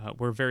training,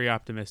 "We're very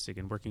optimistic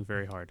and working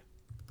very hard."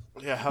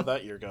 Yeah, how'd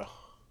that year go?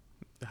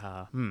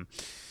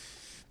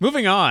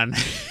 Moving on.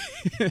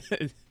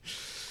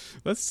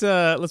 Let's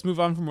move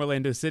on from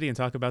Orlando City and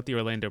talk about the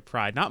Orlando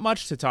Pride. Not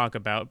much to talk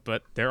about,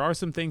 but there are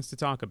some things to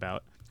talk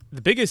about.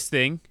 The biggest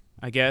thing,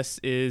 I guess,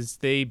 is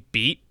they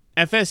beat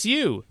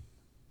FSU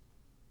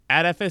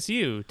at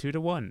FSU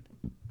 2-1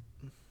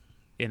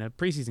 in a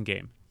preseason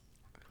game.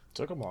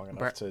 Took them long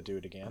enough to do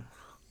it again.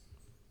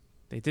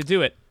 They did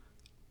do it.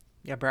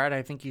 Yeah, Brad,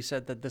 I think you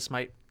said that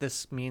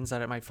this means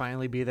that it might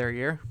finally be their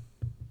year.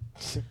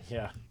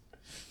 Yeah.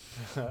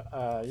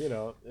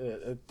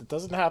 It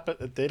doesn't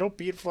happen. They don't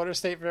beat Florida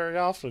State very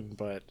often,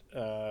 but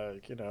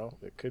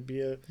it could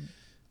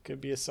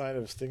be a sign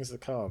of things to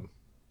come.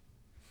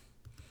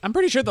 I'm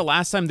pretty sure the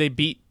last time they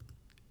beat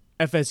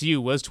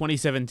FSU was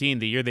 2017,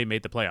 the year they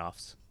made the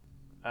playoffs.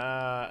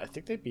 I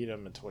think they beat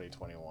them in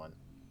 2021.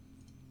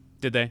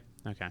 Did they?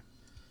 Okay.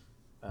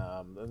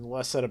 And the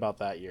less said about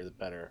that year, the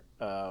better.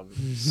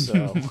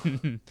 So,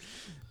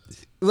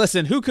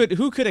 listen, who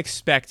could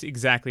expect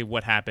exactly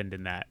what happened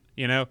in that?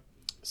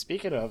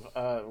 Speaking of,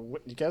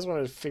 you guys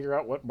want to figure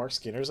out what Mark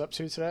Skinner's up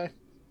to today?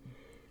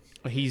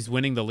 He's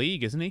winning the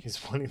league, isn't he? He's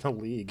winning the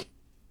league.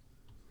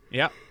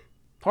 Yeah.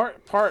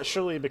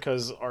 Partially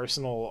because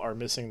Arsenal are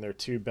missing their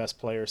 2 best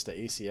players to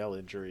ACL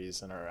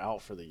injuries and are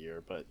out for the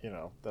year, but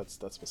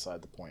that's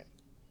beside the point.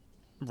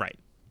 Right.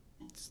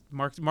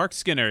 Mark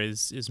Skinner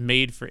is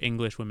made for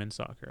English women's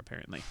soccer,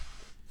 apparently.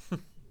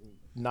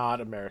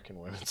 Not American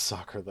women's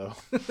soccer, though.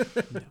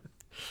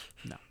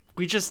 No.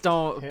 We just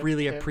don't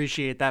really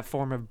appreciate that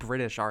form of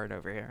British art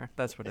over here.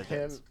 That's what it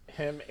is.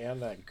 Him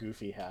and that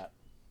goofy hat.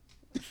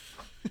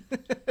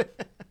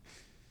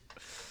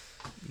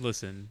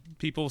 Listen,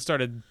 people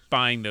started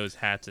buying those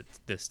hats at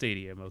the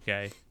stadium,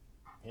 okay?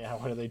 Yeah,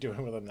 what are they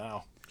doing with them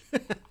now?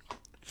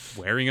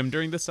 Wearing them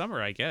during the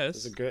summer, I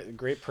guess. There's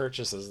great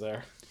purchases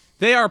there.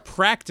 They are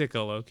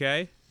practical,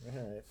 okay?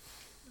 All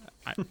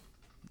right.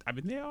 I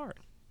mean, they are.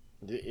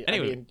 Anyway,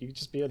 Anyway. I mean, you could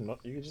just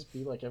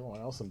be like everyone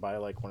else and buy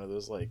like one of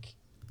those like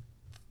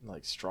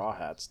straw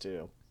hats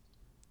too.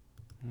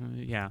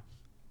 Yeah.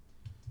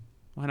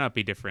 Why not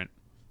be different?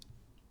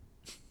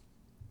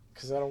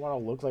 Because I don't want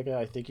to look like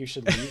I think you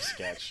should leave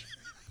sketch.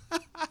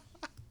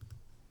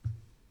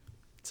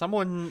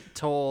 Someone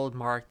told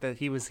Mark that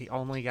he was the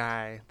only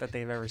guy that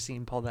they've ever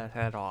seen pull that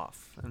head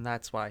off, and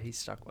that's why he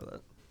stuck with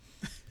it.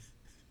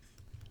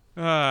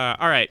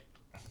 All right.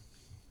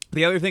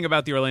 The other thing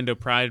about the Orlando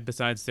Pride,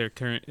 besides their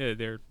current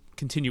their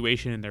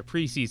continuation in their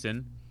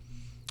preseason,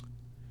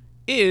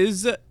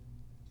 is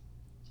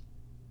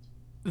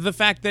the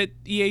fact that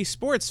EA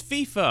Sports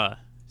FIFA,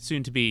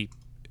 soon to be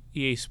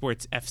EA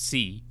Sports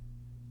FC,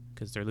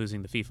 because they're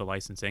losing the FIFA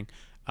licensing,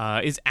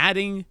 is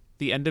adding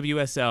the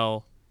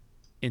NWSL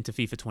into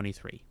FIFA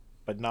 23,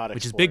 But not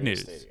which is big Exploria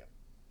news.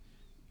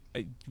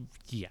 Stadium.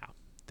 Yeah,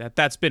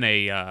 that's been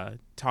a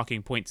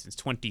talking point since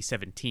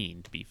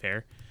 2017. To be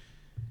fair.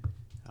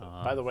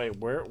 By the way,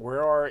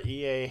 where are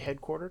EA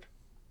headquartered?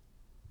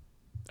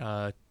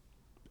 I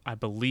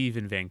believe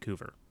in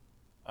Vancouver.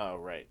 Oh,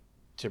 right.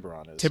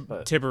 Tiburon is.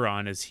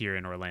 Tiburon is here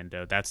in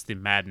Orlando. That's the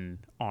Madden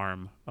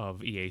arm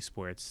of EA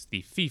Sports.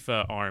 The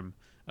FIFA arm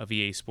of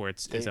EA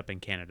Sports is up in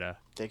Canada.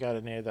 They got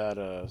any of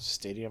that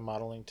stadium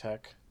modeling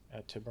tech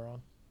at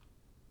Tiburon?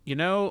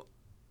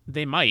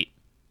 They might.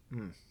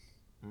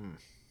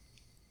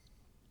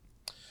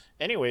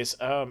 Anyways,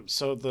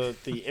 so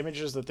the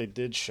images that they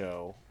did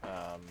show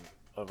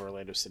of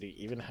Orlando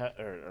City,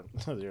 or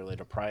the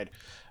Orlando Pride,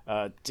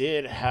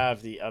 did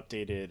have the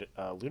updated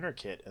lunar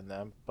kit in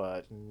them,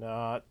 but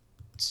not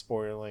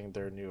spoiling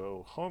their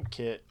new home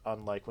kit,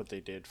 unlike what they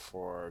did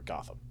for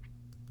Gotham.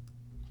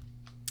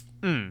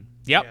 Yep.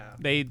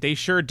 Yeah. They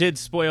sure did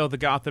spoil the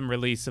Gotham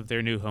release of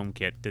their new home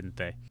kit, didn't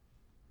they?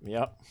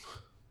 Yep,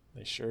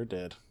 they sure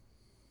did.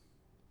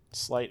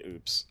 Slight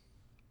oops.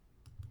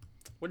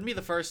 Wouldn't be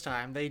the first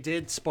time. They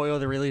did spoil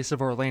the release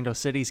of Orlando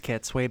City's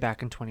kits way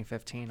back in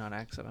 2015 on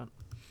accident.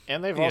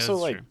 And they've Yeah, also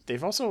that's like true.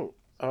 they've also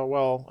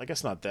well, I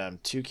guess not them.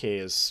 2K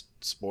has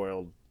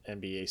spoiled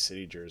NBA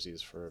City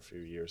jerseys for a few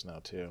years now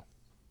too.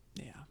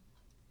 Yeah.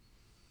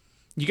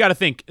 You got to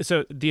think.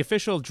 So the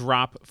official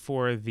drop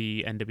for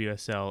the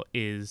NWSL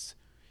is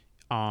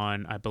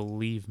on, I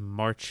believe,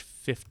 March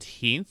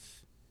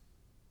 15th,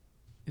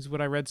 is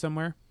what I read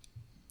somewhere.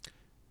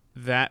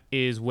 That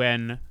is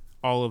when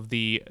all of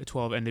the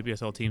 12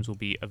 NWSL teams will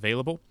be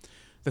available.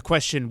 The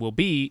question will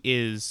be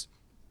is,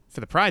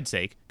 for the pride's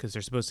sake, because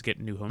they're supposed to get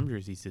new home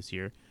jerseys this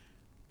year,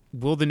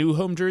 will the new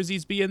home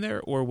jerseys be in there,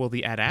 or will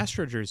the Ad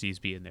Astra jerseys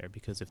be in there?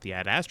 Because if the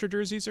Ad Astra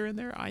jerseys are in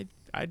there,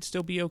 I'd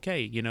still be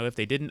okay. You know, if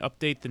they didn't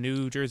update the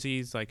new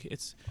jerseys, like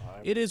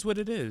it is what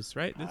it is,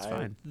 right? It's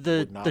fine.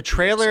 would not The be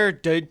trailer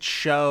upset. did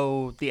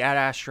show the Ad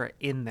Astra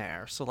in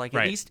there, so like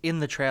Right. at least in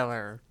the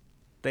trailer,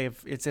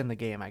 it's in the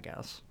game, I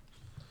guess.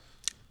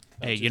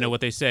 Hey, you know what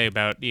they say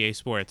about EA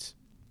Sports?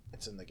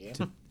 It's in the game.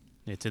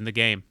 It's in the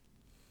game.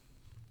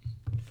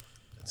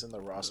 It's in the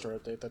roster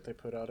update that they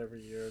put out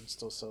every year and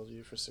still sells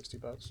you for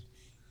 $60.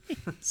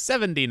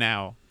 70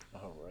 now,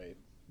 Oh right,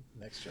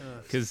 next gen.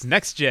 because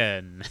next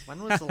gen.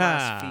 When was the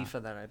last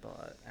FIFA that I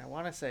bought? I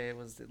want to say it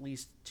was at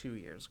least 2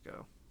 years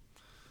ago.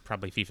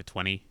 Probably FIFA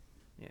 20.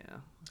 Yeah.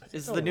 think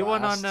Is the the new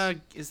one on last-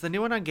 is the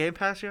new one on Game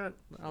Pass yet?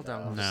 I'll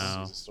download it. No.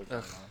 This is still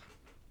going on.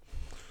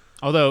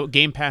 Although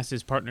Game Pass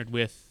is partnered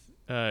with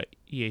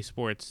EA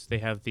Sports, they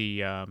have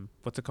the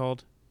what's it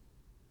called?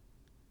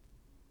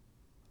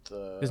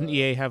 Doesn't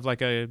EA have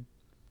like a?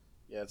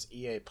 Yeah, it's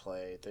EA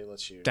Play. They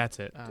let you. That's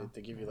it.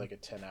 They give you like a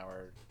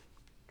 10-hour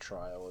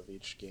trial of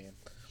each game.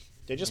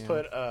 They just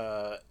put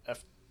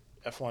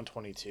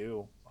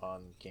F122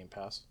 on Game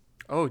Pass.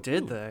 Oh,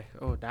 did they?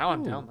 Oh, now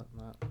I'm downloading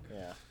that.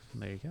 Yeah.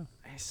 There you go.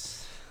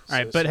 Nice. All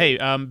right, So- but so- hey,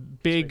 so we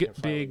big can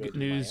finally go do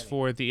news Miami.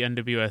 for the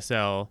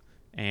NWSL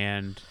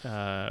and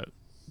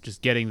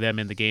just getting them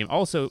in the game.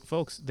 Also,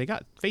 folks, they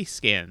got face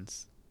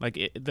scans. Like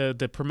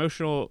the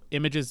promotional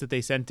images that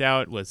they sent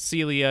out was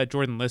Celia,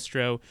 Jordan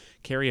Listro,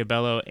 Carrie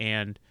Abello,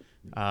 and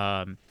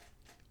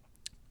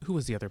who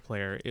was the other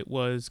player? It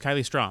was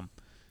Kylie Strom,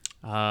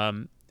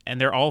 and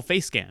they're all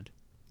face scanned,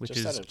 which Just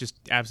is out of- just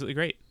absolutely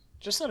great.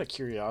 Just out of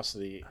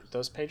curiosity,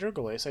 does Pedro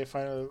Galese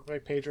finally look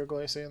like Pedro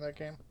Galese in that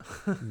game?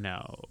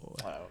 No,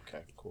 Oh,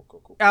 okay. Cool.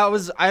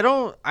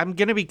 I'm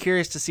gonna be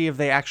curious to see if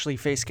they actually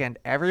face scanned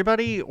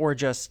everybody or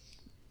just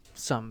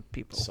some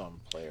people. Some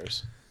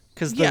players.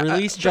 Because the Yeah,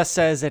 release just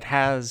says it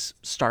has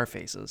star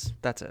faces.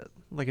 That's it.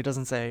 Like it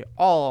doesn't say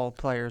all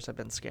players have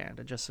been scanned.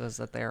 It just says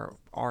that there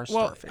are star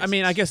well, faces. I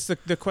mean, I guess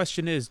the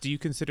question is, do you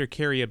consider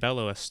Carrie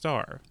Abello a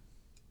star?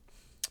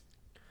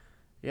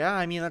 Yeah,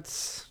 I mean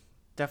that's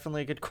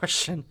definitely a good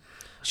question.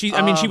 She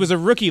was a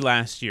rookie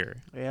last year.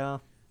 Yeah.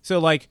 So,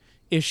 like,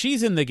 if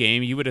she's in the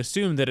game, you would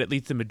assume that at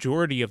least the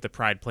majority of the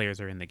Pride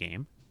players are in the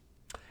game.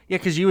 Yeah,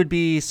 because you would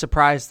be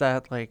surprised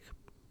that like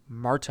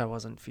Marta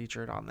wasn't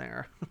featured on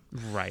there.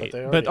 Right. they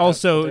But, already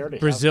also, have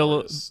Brazil...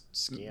 Marta's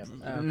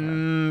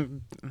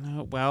scan.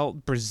 well,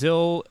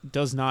 Brazil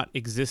does not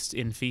exist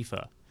in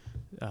FIFA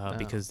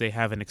because they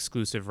have an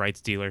exclusive rights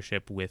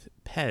dealership with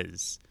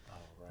PES,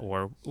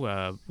 or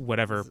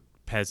whatever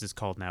PES is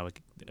called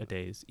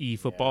nowadays,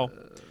 eFootball.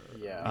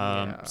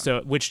 Yeah.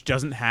 So, which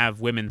doesn't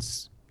have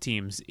women's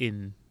teams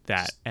in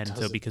that, and so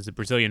Doesn't. because the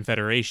Brazilian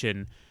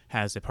Federation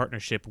has a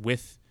partnership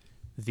with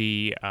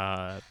the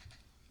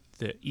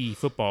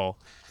eFootball,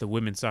 the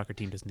women's soccer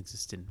team doesn't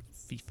exist in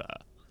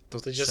FIFA.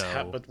 Don't they just So-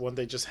 have? But wouldn't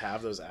they just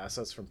have those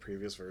assets from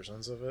previous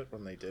versions of it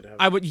when they did have?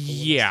 I would, the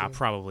women's yeah, team?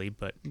 probably,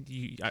 but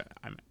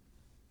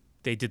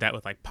they did that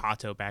with like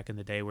Pato back in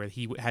the day, where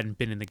he hadn't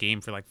been in the game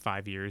for like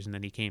 5 years, and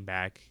then he came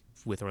back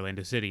with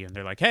Orlando City, and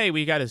they're like, "Hey,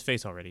 we got his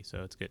face already,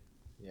 so it's good."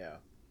 Yeah,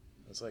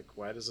 it's like,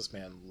 why does this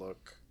man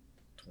look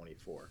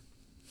 24?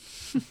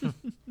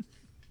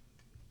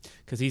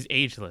 Because he's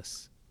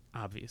ageless,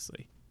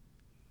 obviously.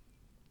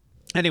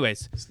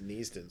 Anyways, His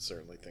knees didn't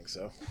certainly think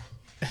so.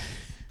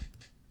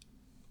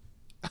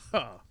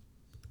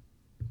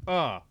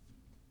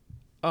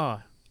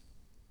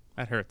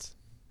 that hurts.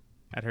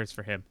 That hurts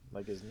for him.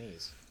 Like his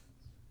knees.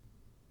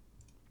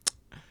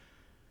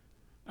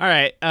 All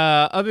right.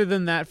 Other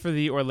than that, for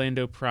the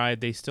Orlando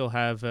Pride, they still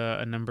have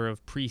a number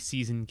of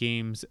preseason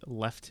games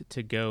left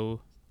to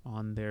go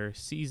on their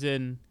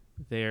season.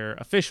 Their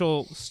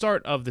official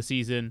start of the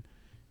season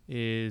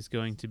is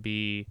going to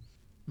be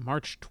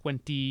March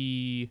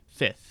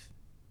 25th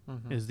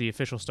is the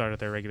official start of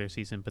their regular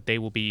season, but they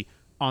will be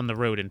on the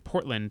road in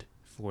Portland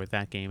for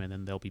that game, and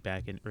then they'll be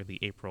back in early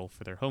April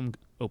for their home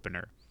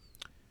opener.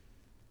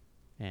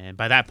 And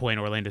by that point,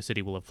 Orlando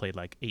City will have played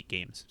like 8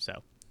 games,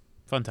 so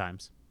fun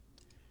times.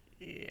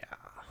 Yeah.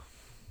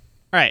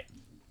 All right.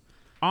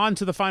 on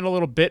to the final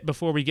little bit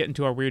before we get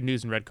into our weird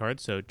news and red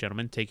cards. So,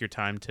 gentlemen, take your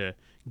time to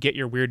get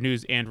your weird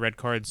news and red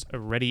cards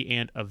ready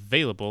and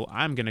available.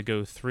 I'm going to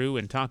go through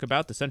and talk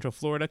about the Central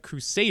Florida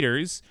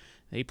Crusaders.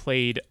 They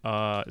played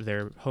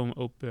their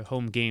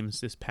home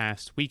games this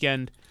past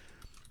weekend,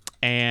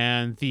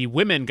 and the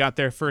women got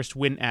their first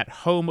win at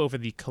home over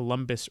the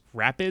Columbus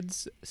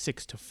Rapids,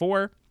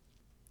 6-4.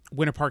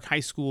 Winter Park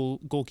High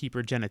School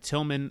goalkeeper Jenna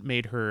Tillman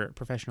made her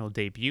professional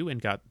debut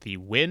and got the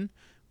win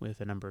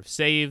with a number of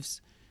saves.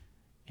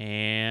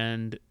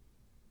 And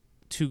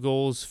 2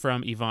 goals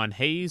from Yvonne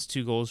Hayes,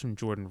 2 goals from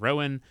Jordan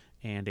Rowan,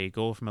 and a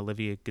goal from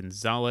Olivia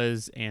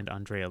Gonzalez and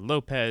Andrea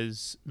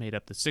Lopez made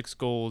up the 6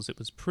 goals. It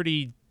was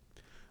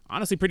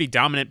honestly pretty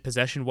dominant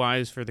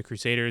possession-wise for the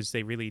Crusaders.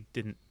 They really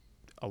didn't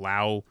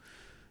allow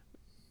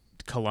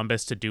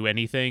Columbus to do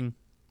anything.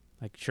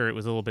 Like, sure, it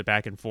was a little bit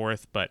back and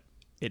forth, but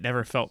it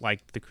never felt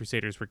like the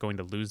Crusaders were going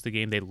to lose the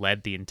game. They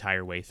led the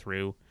entire way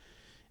through.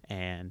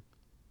 And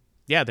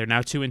yeah, they're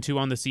now 2-2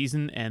 on the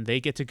season, and they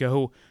get to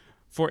go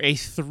for a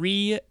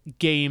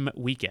 3-game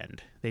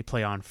weekend. They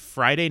play on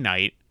Friday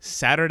night,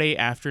 Saturday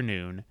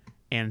afternoon,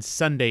 and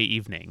Sunday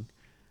evening.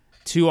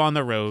 2 on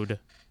the road,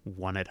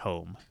 1 at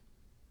home.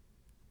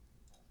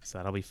 So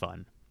that'll be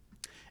fun.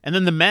 And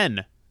then the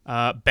men,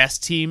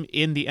 best team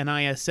in the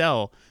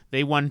NISL,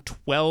 they won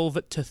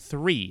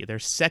 12-3. Their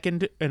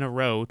second in a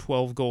row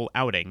 12-goal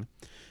outing.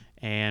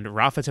 And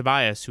Rafa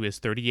Tobias, who is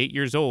 38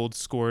 years old,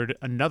 scored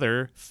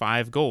another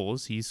 5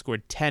 goals. He's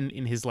scored 10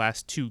 in his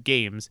last 2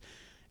 games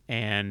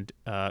and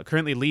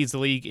currently leads the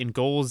league in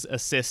goals,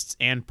 assists,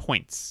 and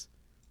points.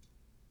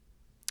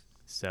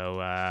 So,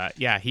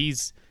 yeah,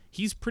 he's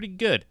pretty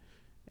good.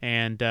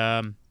 And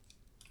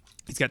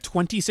he's got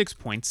 26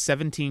 points,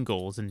 17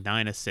 goals, and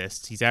 9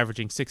 assists. He's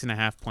averaging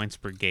 6.5 points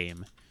per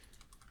game.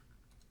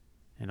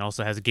 And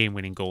also has a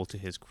game-winning goal to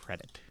his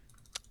credit.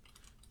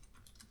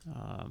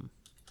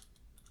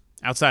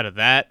 Outside of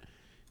that,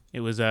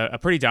 it was a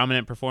pretty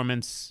dominant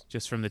performance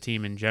just from the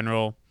team in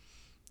general.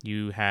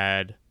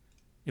 It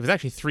was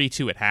actually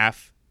 3-2 at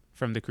half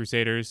from the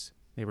Crusaders.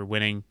 They were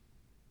winning.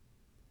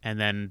 And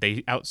then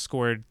they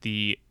outscored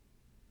the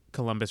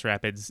Columbus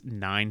Rapids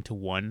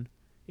 9-1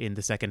 in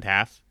the second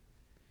half.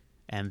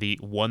 And the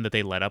one that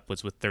they let up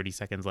was with 30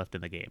 seconds left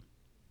in the game.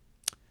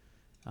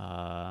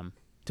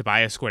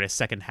 Tobias scored a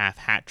second half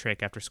hat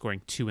trick after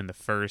scoring 2 in the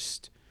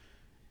first.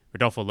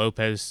 Rodolfo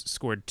Lopez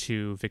scored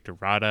 2. Victor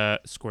Rada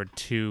scored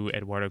 2.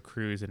 Eduardo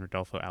Cruz and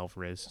Rodolfo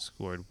Alvarez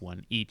scored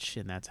 1 each,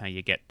 and that's how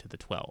you get to the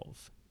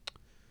 12.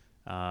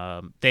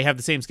 They have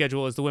the same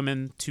schedule as the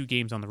women, 2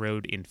 games on the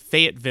road in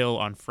Fayetteville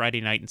on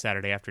Friday night and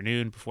Saturday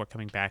afternoon before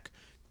coming back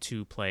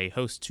to play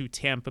host to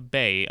Tampa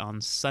Bay on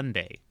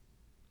Sunday.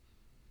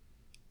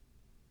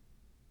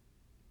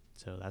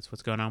 So that's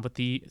what's going on with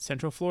the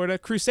Central Florida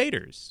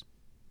Crusaders.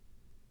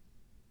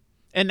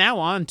 And now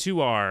on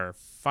to our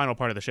final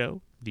part of the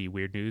show, the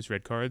weird news,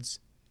 red cards,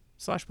 /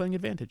 playing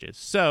advantages.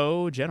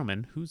 So,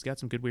 gentlemen, who's got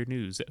some good weird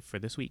news for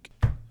this week?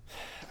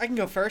 I can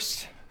go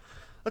first.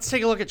 Let's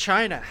take a look at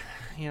China.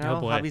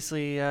 Oh boy.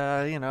 Obviously,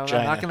 China.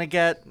 I'm not going to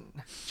get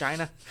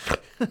China.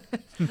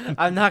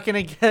 I'm not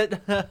going to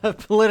get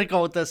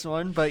political with this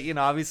one, but,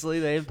 obviously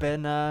they've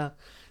been, in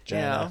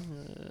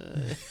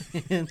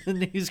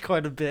the news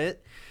quite a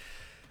bit.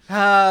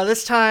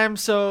 This time,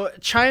 so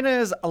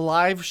China's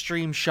live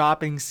stream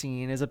shopping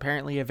scene is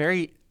apparently a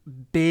very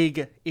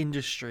big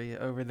industry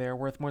over there,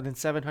 worth more than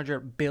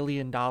 $700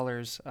 billion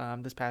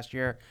this past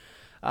year.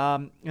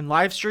 And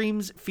live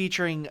streams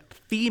featuring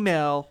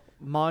female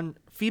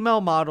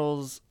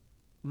models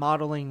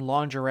modeling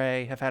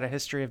lingerie have had a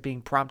history of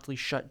being promptly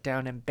shut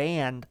down and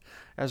banned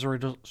as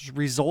a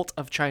result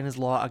of China's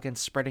law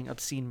against spreading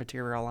obscene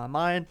material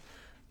online.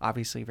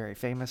 Obviously very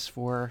famous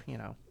for,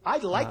 I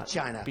like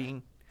China.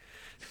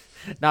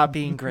 Not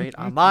being great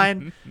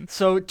online.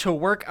 So to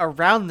work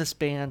around this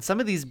ban, some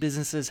of these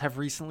businesses have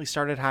recently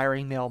started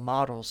hiring male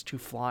models to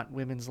flaunt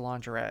women's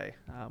lingerie.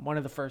 One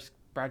of the first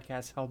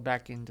broadcasts held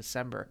back in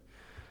December.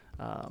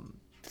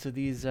 So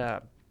these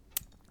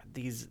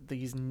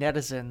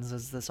netizens,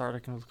 as this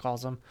article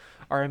calls them,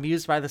 are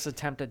amused by this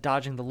attempt at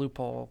dodging the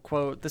loophole.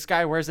 Quote, "This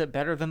guy wears it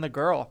better than the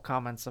girl,"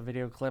 comments a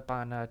video clip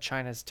on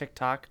China's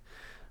TikTok.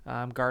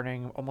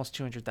 Garnering almost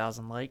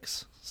 200,000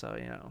 likes. So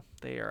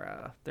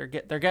they're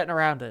getting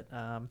around it.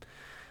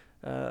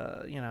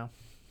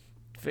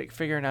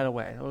 Figuring out a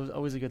way. It was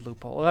always a good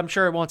loophole. I'm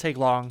sure it won't take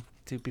long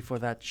before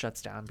that shuts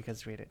down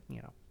because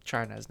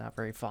China is not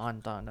very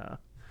fond on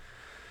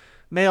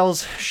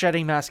males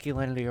shedding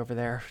masculinity over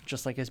there,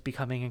 just like it's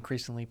becoming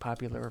increasingly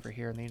popular over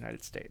here in the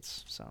United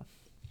States. So,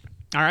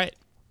 all right,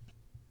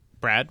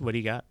 Brad, what do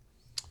you got?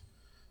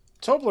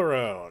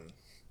 Toblerone.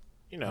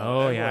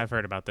 I've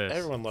heard about this.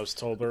 Everyone loves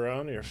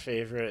Toblerone, your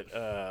favorite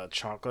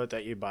chocolate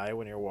that you buy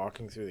when you're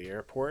walking through the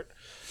airport.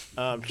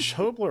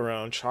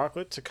 Toblerone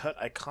chocolate to cut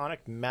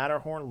iconic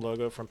Matterhorn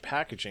logo from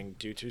packaging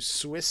due to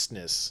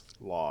Swissness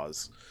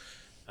laws.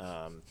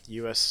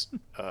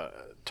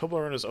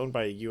 Toblerone is owned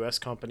by a U.S.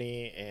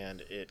 company,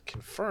 and it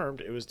confirmed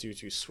it was due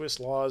to Swiss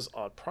laws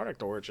on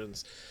product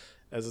origins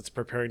as it's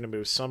preparing to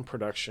move some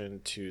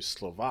production to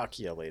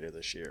Slovakia later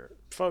this year.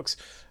 Folks,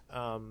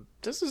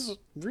 this is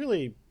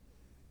really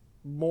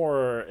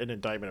more an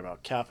indictment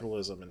about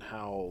capitalism and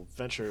how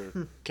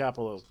venture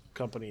capital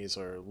companies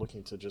are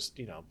looking to just,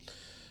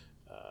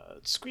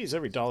 squeeze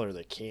every dollar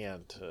they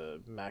can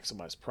to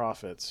maximize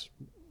profits,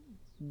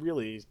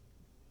 really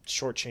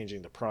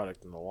shortchanging the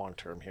product in the long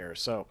term here.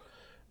 So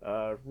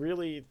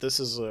really, this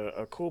is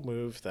a cool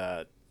move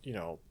that,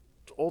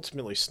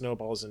 ultimately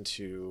snowballs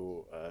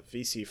into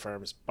VC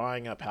firms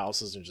buying up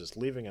houses and just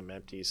leaving them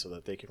empty so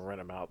that they can rent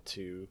them out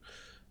to,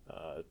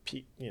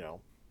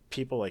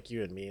 people like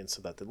you and me, and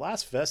so that the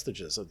last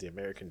vestiges of the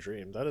American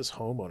dream, that is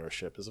home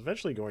ownership, is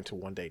eventually going to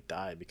one day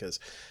die, because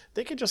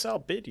they can just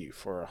outbid you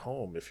for a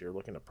home if you're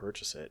looking to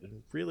purchase it.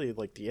 And really,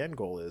 like, the end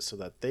goal is so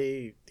that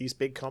these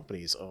big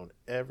companies own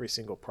every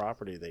single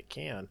property they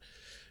can,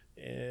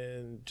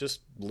 and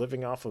just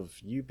living off of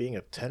you being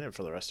a tenant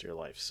for the rest of your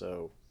life.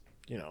 So,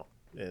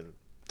 and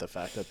the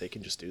fact that they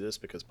can just do this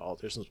because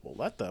politicians will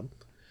let them,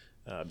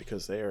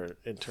 because they are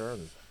in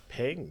turn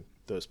paying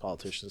those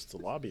politicians to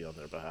lobby on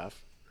their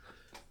behalf.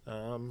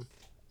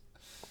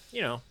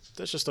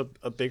 That's just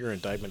a bigger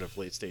indictment of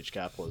late stage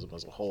capitalism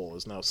as a whole,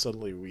 is now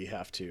suddenly we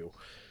have to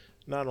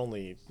not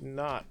only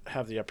not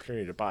have the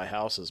opportunity to buy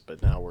houses,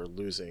 but now we're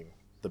losing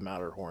the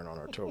Matterhorn on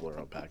our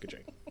Toblerone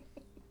packaging.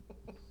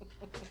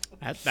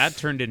 That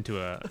turned into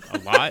a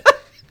lot.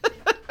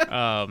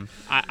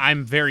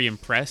 I'm very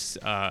impressed.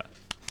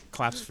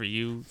 Claps for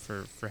you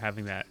for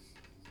having that,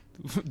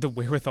 the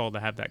wherewithal to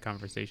have that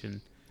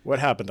conversation. What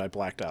happened? I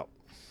blacked out.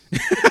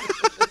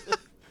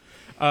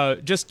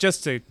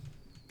 Just to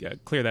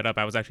clear that up,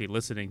 I was actually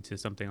listening to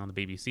something on the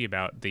BBC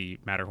about the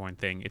Matterhorn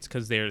thing. It's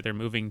because they're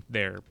moving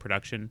their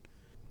production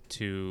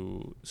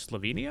to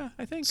Slovenia,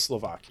 I think.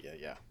 Slovakia,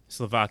 yeah.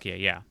 Slovakia,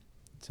 yeah.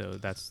 So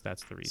that's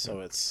the reason. So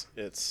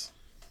it's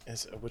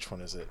which one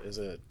is it? Is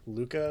it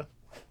Luka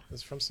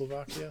is from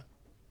Slovakia?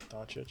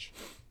 Doncic?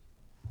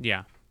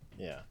 Yeah.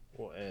 Yeah.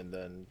 Well, and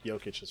then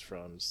Jokic is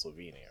from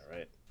Slovenia,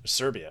 right?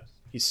 Serbia.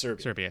 He's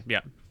Serbian. Serbia,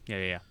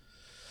 yeah.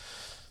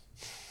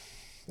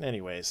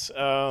 Anyways,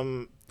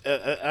 I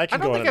I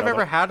don't think I've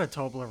ever had a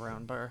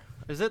Toblerone bar.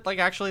 Is it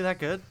actually that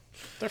good?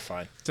 They're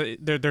fine. So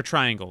they're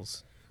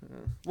triangles.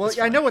 Well,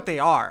 I know what they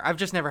are. I've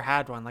just never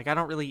had one. I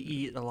don't really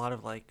eat a lot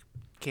of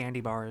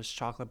candy bars,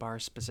 chocolate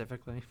bars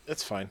specifically.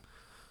 It's fine.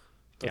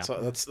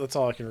 That's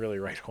all I can really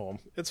write home.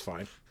 It's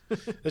fine.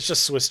 It's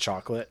just Swiss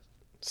chocolate.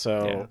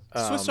 So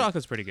Swiss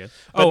chocolate's pretty good.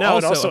 But now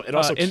it also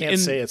can't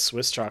say it's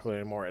Swiss chocolate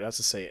anymore. It has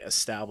to say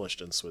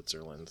established in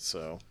Switzerland.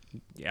 So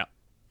yeah.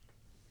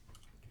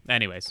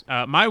 Anyways,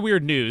 my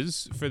weird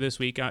news for this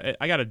week, I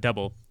got a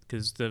double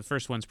because the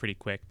first one's pretty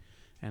quick,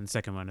 and the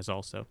second one is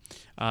also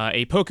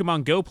a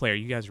Pokemon Go player.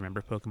 You guys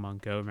remember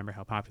Pokemon Go? Remember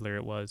how popular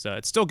it was?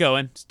 It's still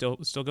going,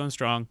 still going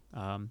strong.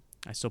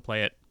 I still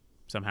play it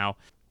somehow.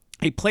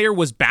 A player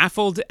was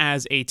baffled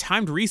as a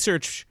timed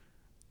research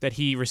that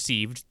he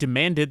received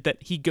demanded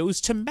that he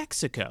goes to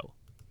Mexico.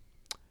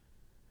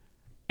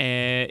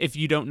 If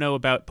you don't know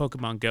about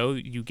Pokemon Go,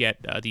 you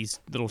get these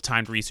little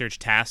timed research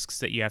tasks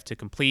that you have to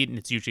complete, and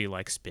it's usually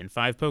like spin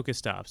 5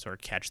 Pokestops or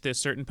catch this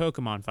certain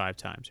Pokemon 5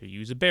 times or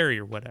use a berry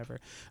or whatever.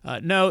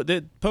 No,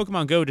 the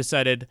Pokemon Go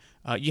decided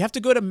you have to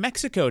go to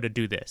Mexico to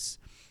do this.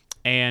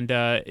 And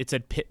it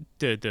said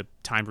the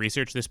timed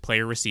research this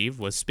player received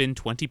was spin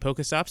 20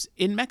 Pokestops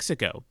in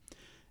Mexico.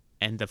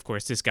 And, of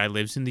course, this guy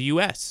lives in the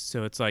U.S.,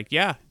 so it's like,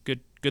 yeah,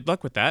 good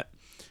luck with that.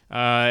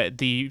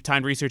 The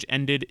timed research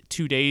ended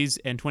 2 days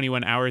and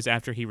 21 hours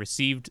after he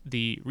received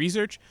the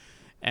research,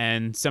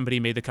 and somebody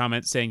made the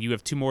comment saying, you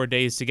have 2 more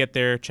days to get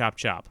there, chop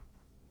chop.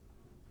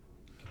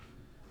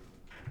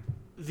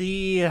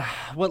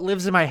 What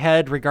lives in my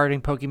head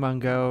regarding Pokemon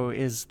Go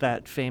is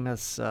that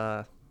famous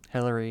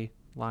Hillary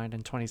line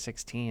in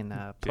 2016,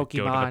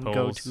 Pokemon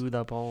go to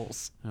the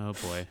polls. Oh,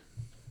 boy.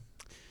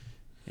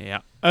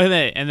 Yeah.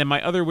 And then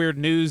my other weird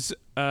news,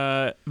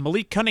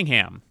 Malik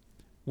Cunningham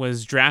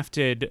was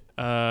drafted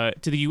to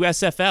the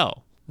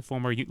USFL, the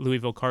former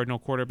Louisville Cardinal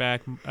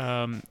quarterback,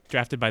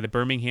 drafted by the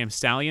Birmingham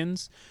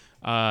Stallions.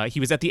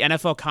 He was at the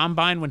NFL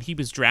Combine when he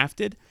was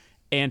drafted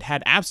and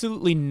had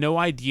absolutely no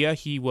idea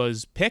he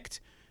was picked.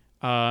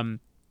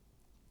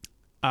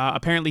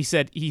 Apparently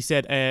he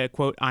said,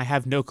 quote, "I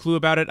have no clue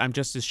about it. I'm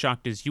just as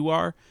shocked as you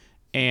are."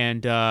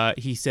 And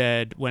he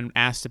said, when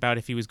asked about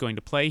if he was going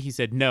to play, he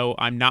said, "No,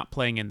 I'm not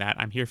playing in that.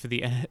 I'm here for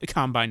the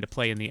Combine to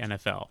play in the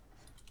NFL."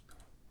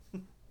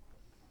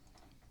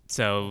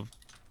 So,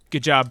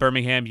 good job,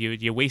 Birmingham.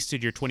 You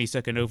wasted your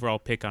 22nd overall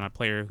pick on a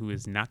player who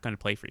is not going to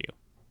play for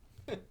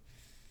you.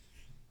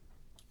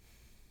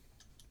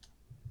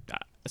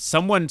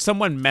 Someone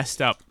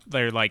messed up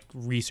their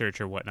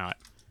research or whatnot.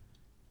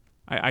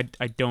 I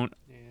don't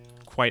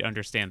quite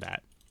understand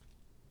that.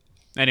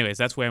 Anyways,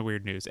 that's my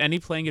weird news. Any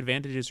playing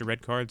advantages or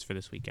red cards for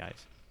this week,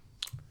 guys?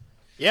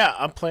 Yeah,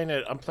 I'm playing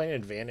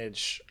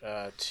advantage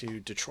to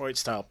Detroit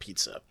style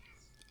pizza.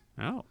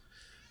 Oh,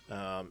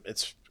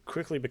 it's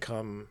quickly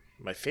become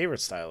my favorite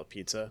style of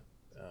pizza.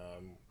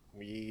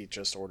 We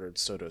just ordered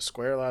Soto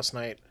Square last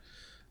night.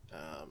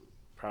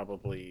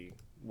 probably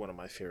one of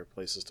my favorite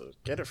places to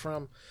get it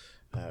from.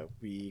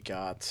 We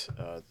got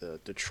the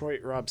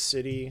Detroit Rob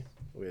City,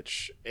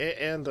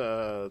 and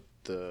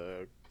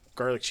the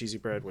garlic cheesy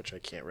bread, which I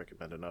can't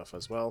recommend enough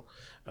as well.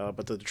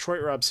 But the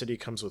Detroit Rob City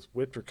comes with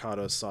whipped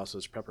ricotta,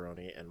 sausage,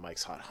 pepperoni, and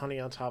Mike's Hot Honey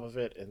on top of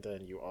it. And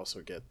then you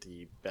also get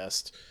the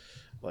best,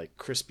 like,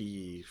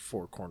 crispy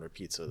four-corner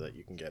pizza that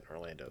you can get in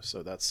Orlando.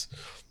 So that's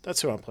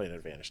who I'm playing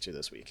advantage to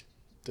this week.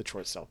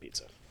 Detroit style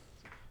pizza.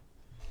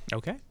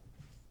 Okay.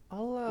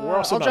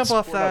 I'll jump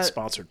off we're that. not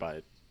sponsored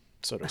by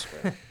Soda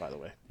Square, by the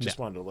way. Just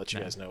wanted to let you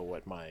guys know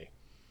what my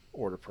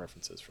order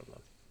preference is from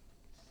them.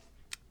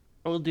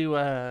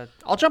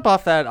 I'll jump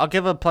off that. I'll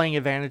give a playing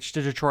advantage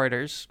to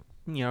Detroiters.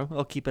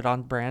 I'll keep it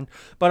on brand.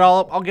 But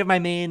I'll give my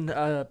main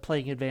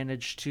playing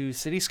advantage to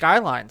City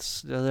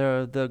Skylines,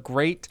 the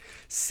great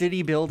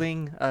city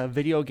building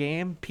video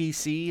game,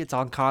 PC. It's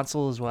on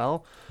console as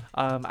well.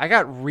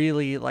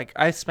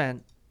 I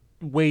spent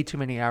way too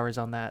many hours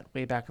on that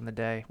way back in the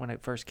day when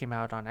it first came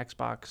out on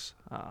Xbox.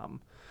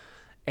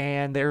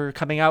 And they're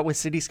coming out with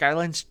City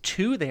Skylines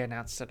 2, they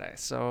announced today.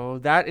 So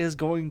that is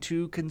going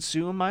to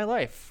consume my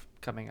life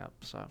coming up.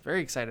 So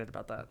very excited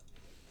about that.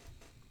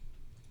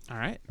 All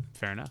right,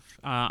 fair enough.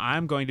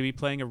 I'm going to be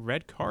playing a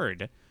red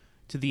card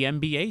to the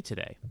NBA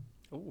today.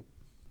 Ooh.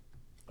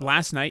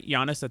 Last night,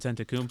 Giannis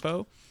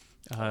Antetokounmpo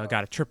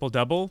got a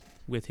triple-double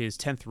with his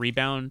 10th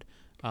rebound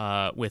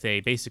with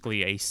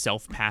basically a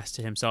self-pass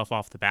to himself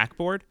off the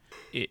backboard.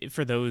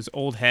 For those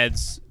old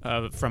heads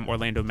from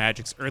Orlando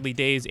Magic's early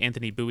days,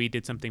 Anthony Bowie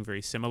did something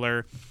very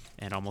similar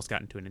and almost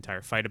got into an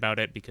entire fight about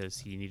it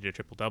because he needed a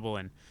triple-double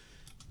and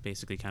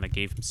basically kind of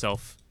gave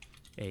himself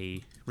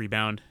a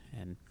rebound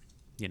and,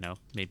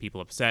 made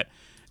people upset.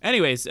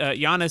 Anyways,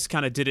 Giannis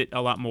kind of did it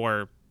a lot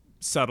more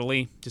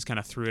subtly, just kind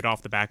of threw it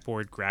off the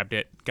backboard, grabbed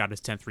it, got his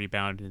 10th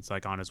rebound, and it's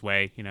like on his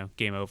way,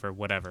 game over,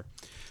 whatever.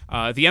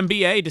 The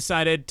NBA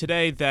decided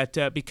today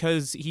that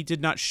because he did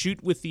not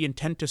shoot with the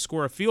intent to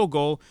score a field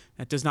goal,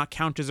 that does not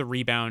count as a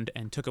rebound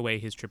and took away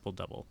his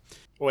triple-double.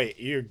 Wait,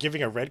 you're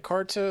giving a red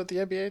card to the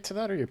NBA to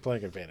that, or you're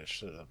playing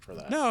advantage for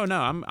that? No,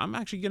 I'm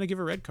actually going to give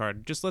a red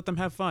card. Just let them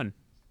have fun.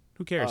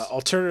 Who cares?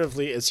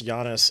 Alternatively, it's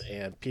Giannis,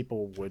 and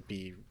people would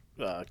be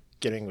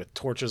getting with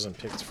torches and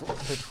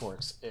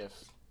pitchforks if...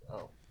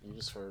 Oh, you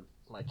just heard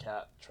my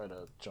cat try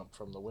to jump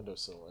from the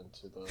windowsill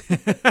into the...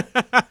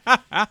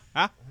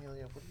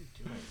 Amelia, what are you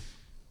doing?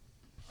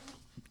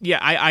 Yeah,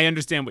 I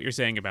understand what you're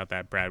saying about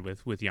that, Brad,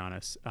 with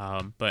Giannis.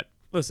 But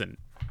listen,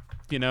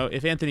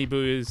 if Anthony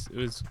Bowie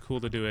was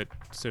cool to do it,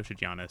 so should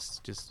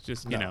Giannis.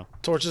 Just No.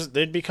 Torches.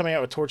 They'd be coming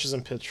out with torches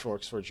and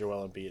pitchforks for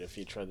Joel Embiid if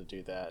he tried to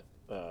do that.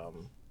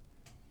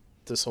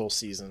 This whole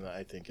season,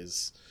 I think,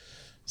 is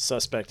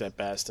suspect at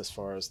best as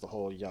far as the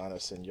whole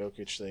Giannis and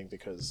Jokic thing,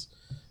 because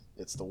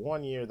it's the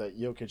one year that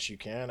Jokic, you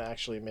can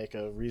actually make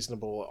a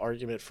reasonable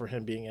argument for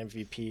him being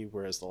MVP,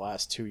 whereas the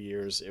last 2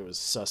 years it was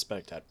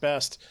suspect at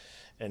best,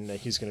 and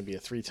he's going to be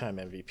a 3-time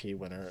MVP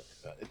winner,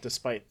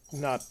 despite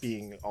not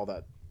being all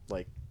that,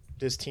 like,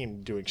 his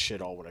team doing shit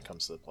all when it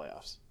comes to the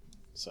playoffs.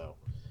 So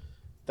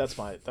that's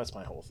my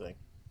whole thing.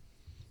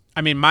 I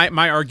mean, my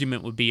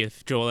argument would be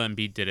if Joel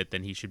Embiid did it,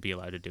 then he should be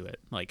allowed to do it.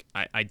 Like,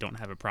 I don't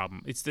have a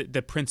problem. It's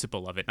the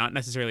principle of it, not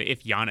necessarily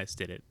if Giannis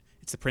did it.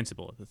 It's the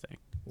principle of the thing.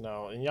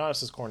 No, and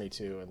Giannis is corny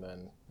too, and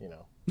then,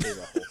 do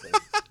that whole thing.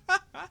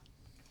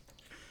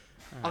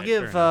 I'll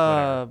give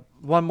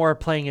one more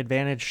playing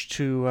advantage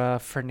to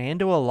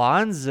Fernando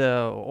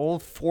Alonso,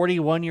 old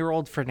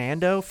 41-year-old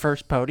Fernando,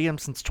 first podium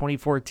since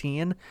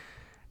 2014.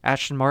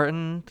 Ashton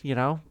Martin,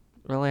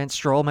 Lance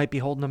Stroll might be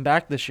holding him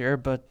back this year,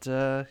 but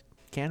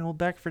can't hold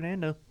back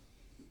Fernando.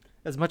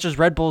 As much as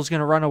Red Bull's going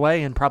to run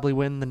away and probably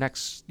win the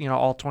next,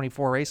 all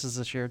 24 races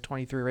this year,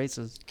 23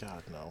 races.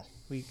 God, no.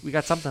 We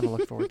got something to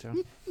look forward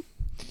to.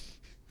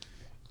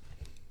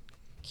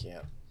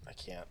 I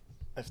can't.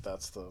 If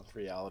that's the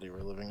reality we're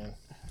living in.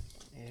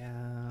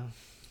 Yeah.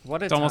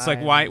 What a It's almost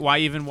like why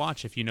even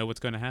watch if you know what's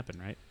going to happen,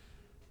 right?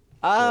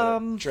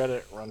 Dread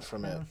it, run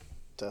from it.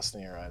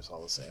 Destiny arrives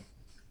all the same.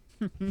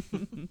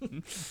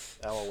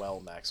 LOL,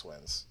 Max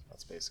wins.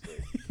 That's basically.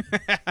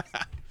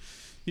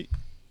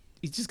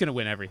 He's just going to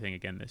win everything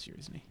again this year,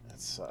 isn't he? That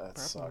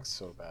sucks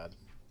so bad.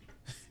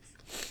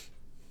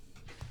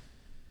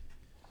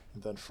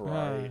 And then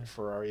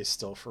Ferrari is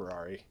still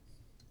Ferrari.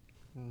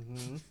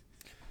 Mm-hmm.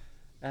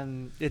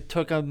 And it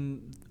took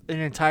them an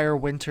entire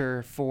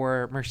winter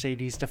for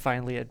Mercedes to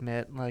finally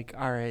admit, like,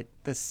 all right,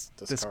 this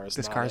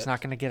car is not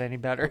going to get any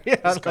better. Yeah,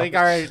 all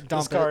right,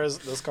 dump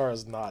this car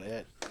is not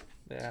it.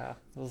 Yeah,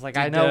 it was like,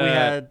 I know we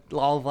had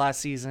all of last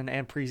season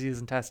and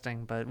preseason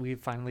testing, but we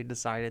finally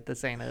decided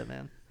this ain't it,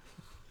 man.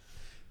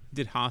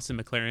 Did Haas and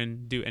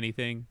McLaren do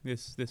anything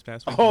this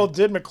past week? Oh,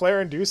 did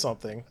McLaren do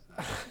something?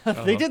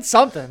 They did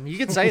something. You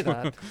could say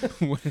that.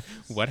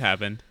 What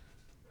happened?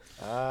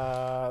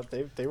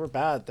 They were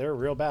bad. They were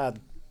real bad.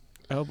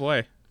 Oh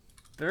boy.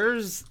 There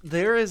is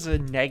a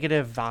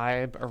negative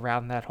vibe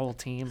around that whole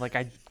team. Like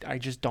I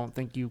just don't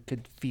think you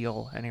could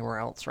feel anywhere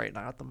else right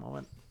now at the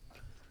moment.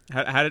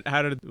 How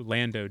did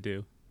Lando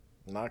do?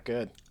 Not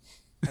good.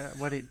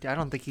 I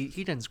don't think he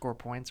didn't score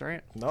points,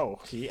 right? No,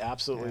 he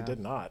absolutely did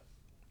not.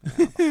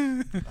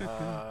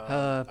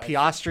 Piastri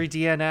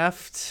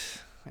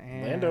DNF'd.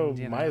 And, Lando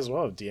might as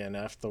well have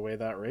DNF'd the way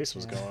that race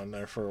was going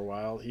there for a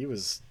while. He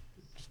was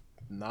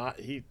not.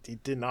 He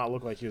did not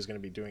look like he was going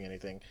to be doing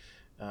anything.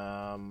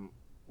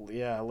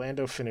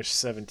 Lando finished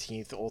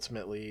 17th,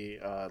 ultimately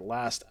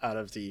last out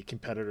of the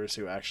competitors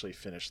who actually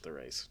finished the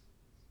race.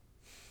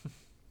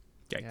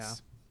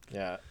 Yikes.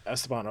 Yeah,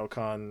 Esteban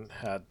Ocon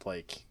had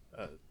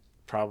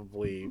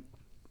probably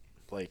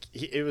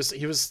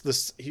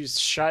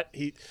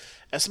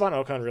Esteban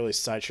Ocon really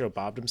sideshow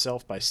bobbed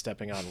himself by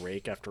stepping on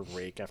rake after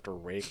rake after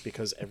rake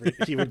because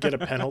he would get a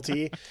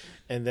penalty,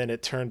 and then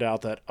it turned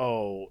out that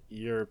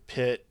your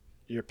pit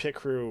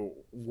crew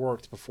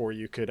worked before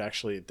they could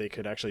actually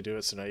do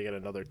it, so now you get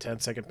another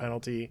 10-second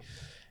penalty,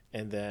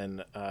 and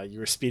then you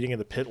were speeding in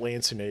the pit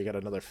lane, so now you got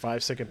another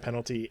 5-second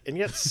penalty, and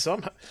yet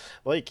somehow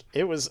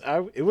it was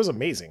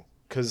amazing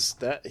because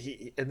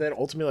and then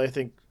ultimately I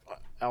think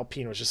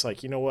Alpine was just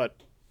like, you know what,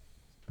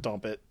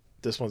 dump it.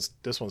 This one's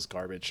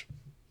garbage.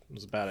 It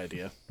was a bad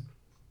idea.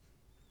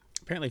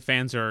 Apparently,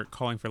 fans are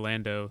calling for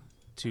Lando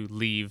to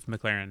leave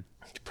McLaren.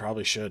 You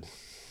probably should.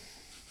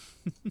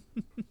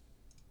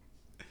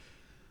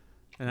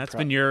 And that's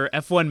been your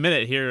F1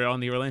 minute here on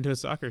the Orlando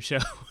Soccer Show.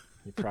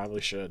 You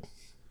probably should.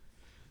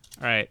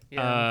 All right.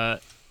 Yeah.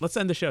 Let's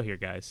end the show here,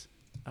 guys.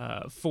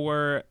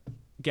 For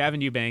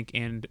Gavin Ewbank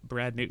and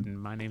Brad Newton,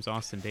 my name's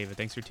Austin David.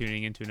 Thanks for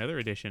tuning in to another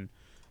edition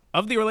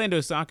of the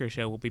Orlando Soccer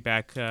Show. We'll be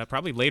back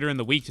probably later in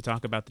the week to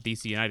talk about the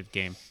DC United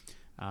game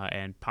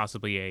and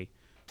possibly a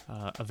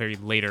very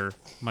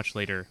much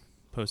later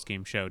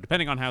post-game show,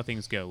 depending on how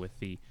things go with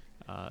the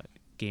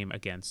game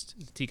against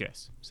the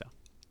Tigres. So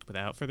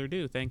without further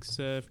ado, thanks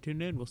for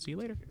tuning in. We'll see you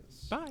later.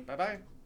 Bye. Bye-bye.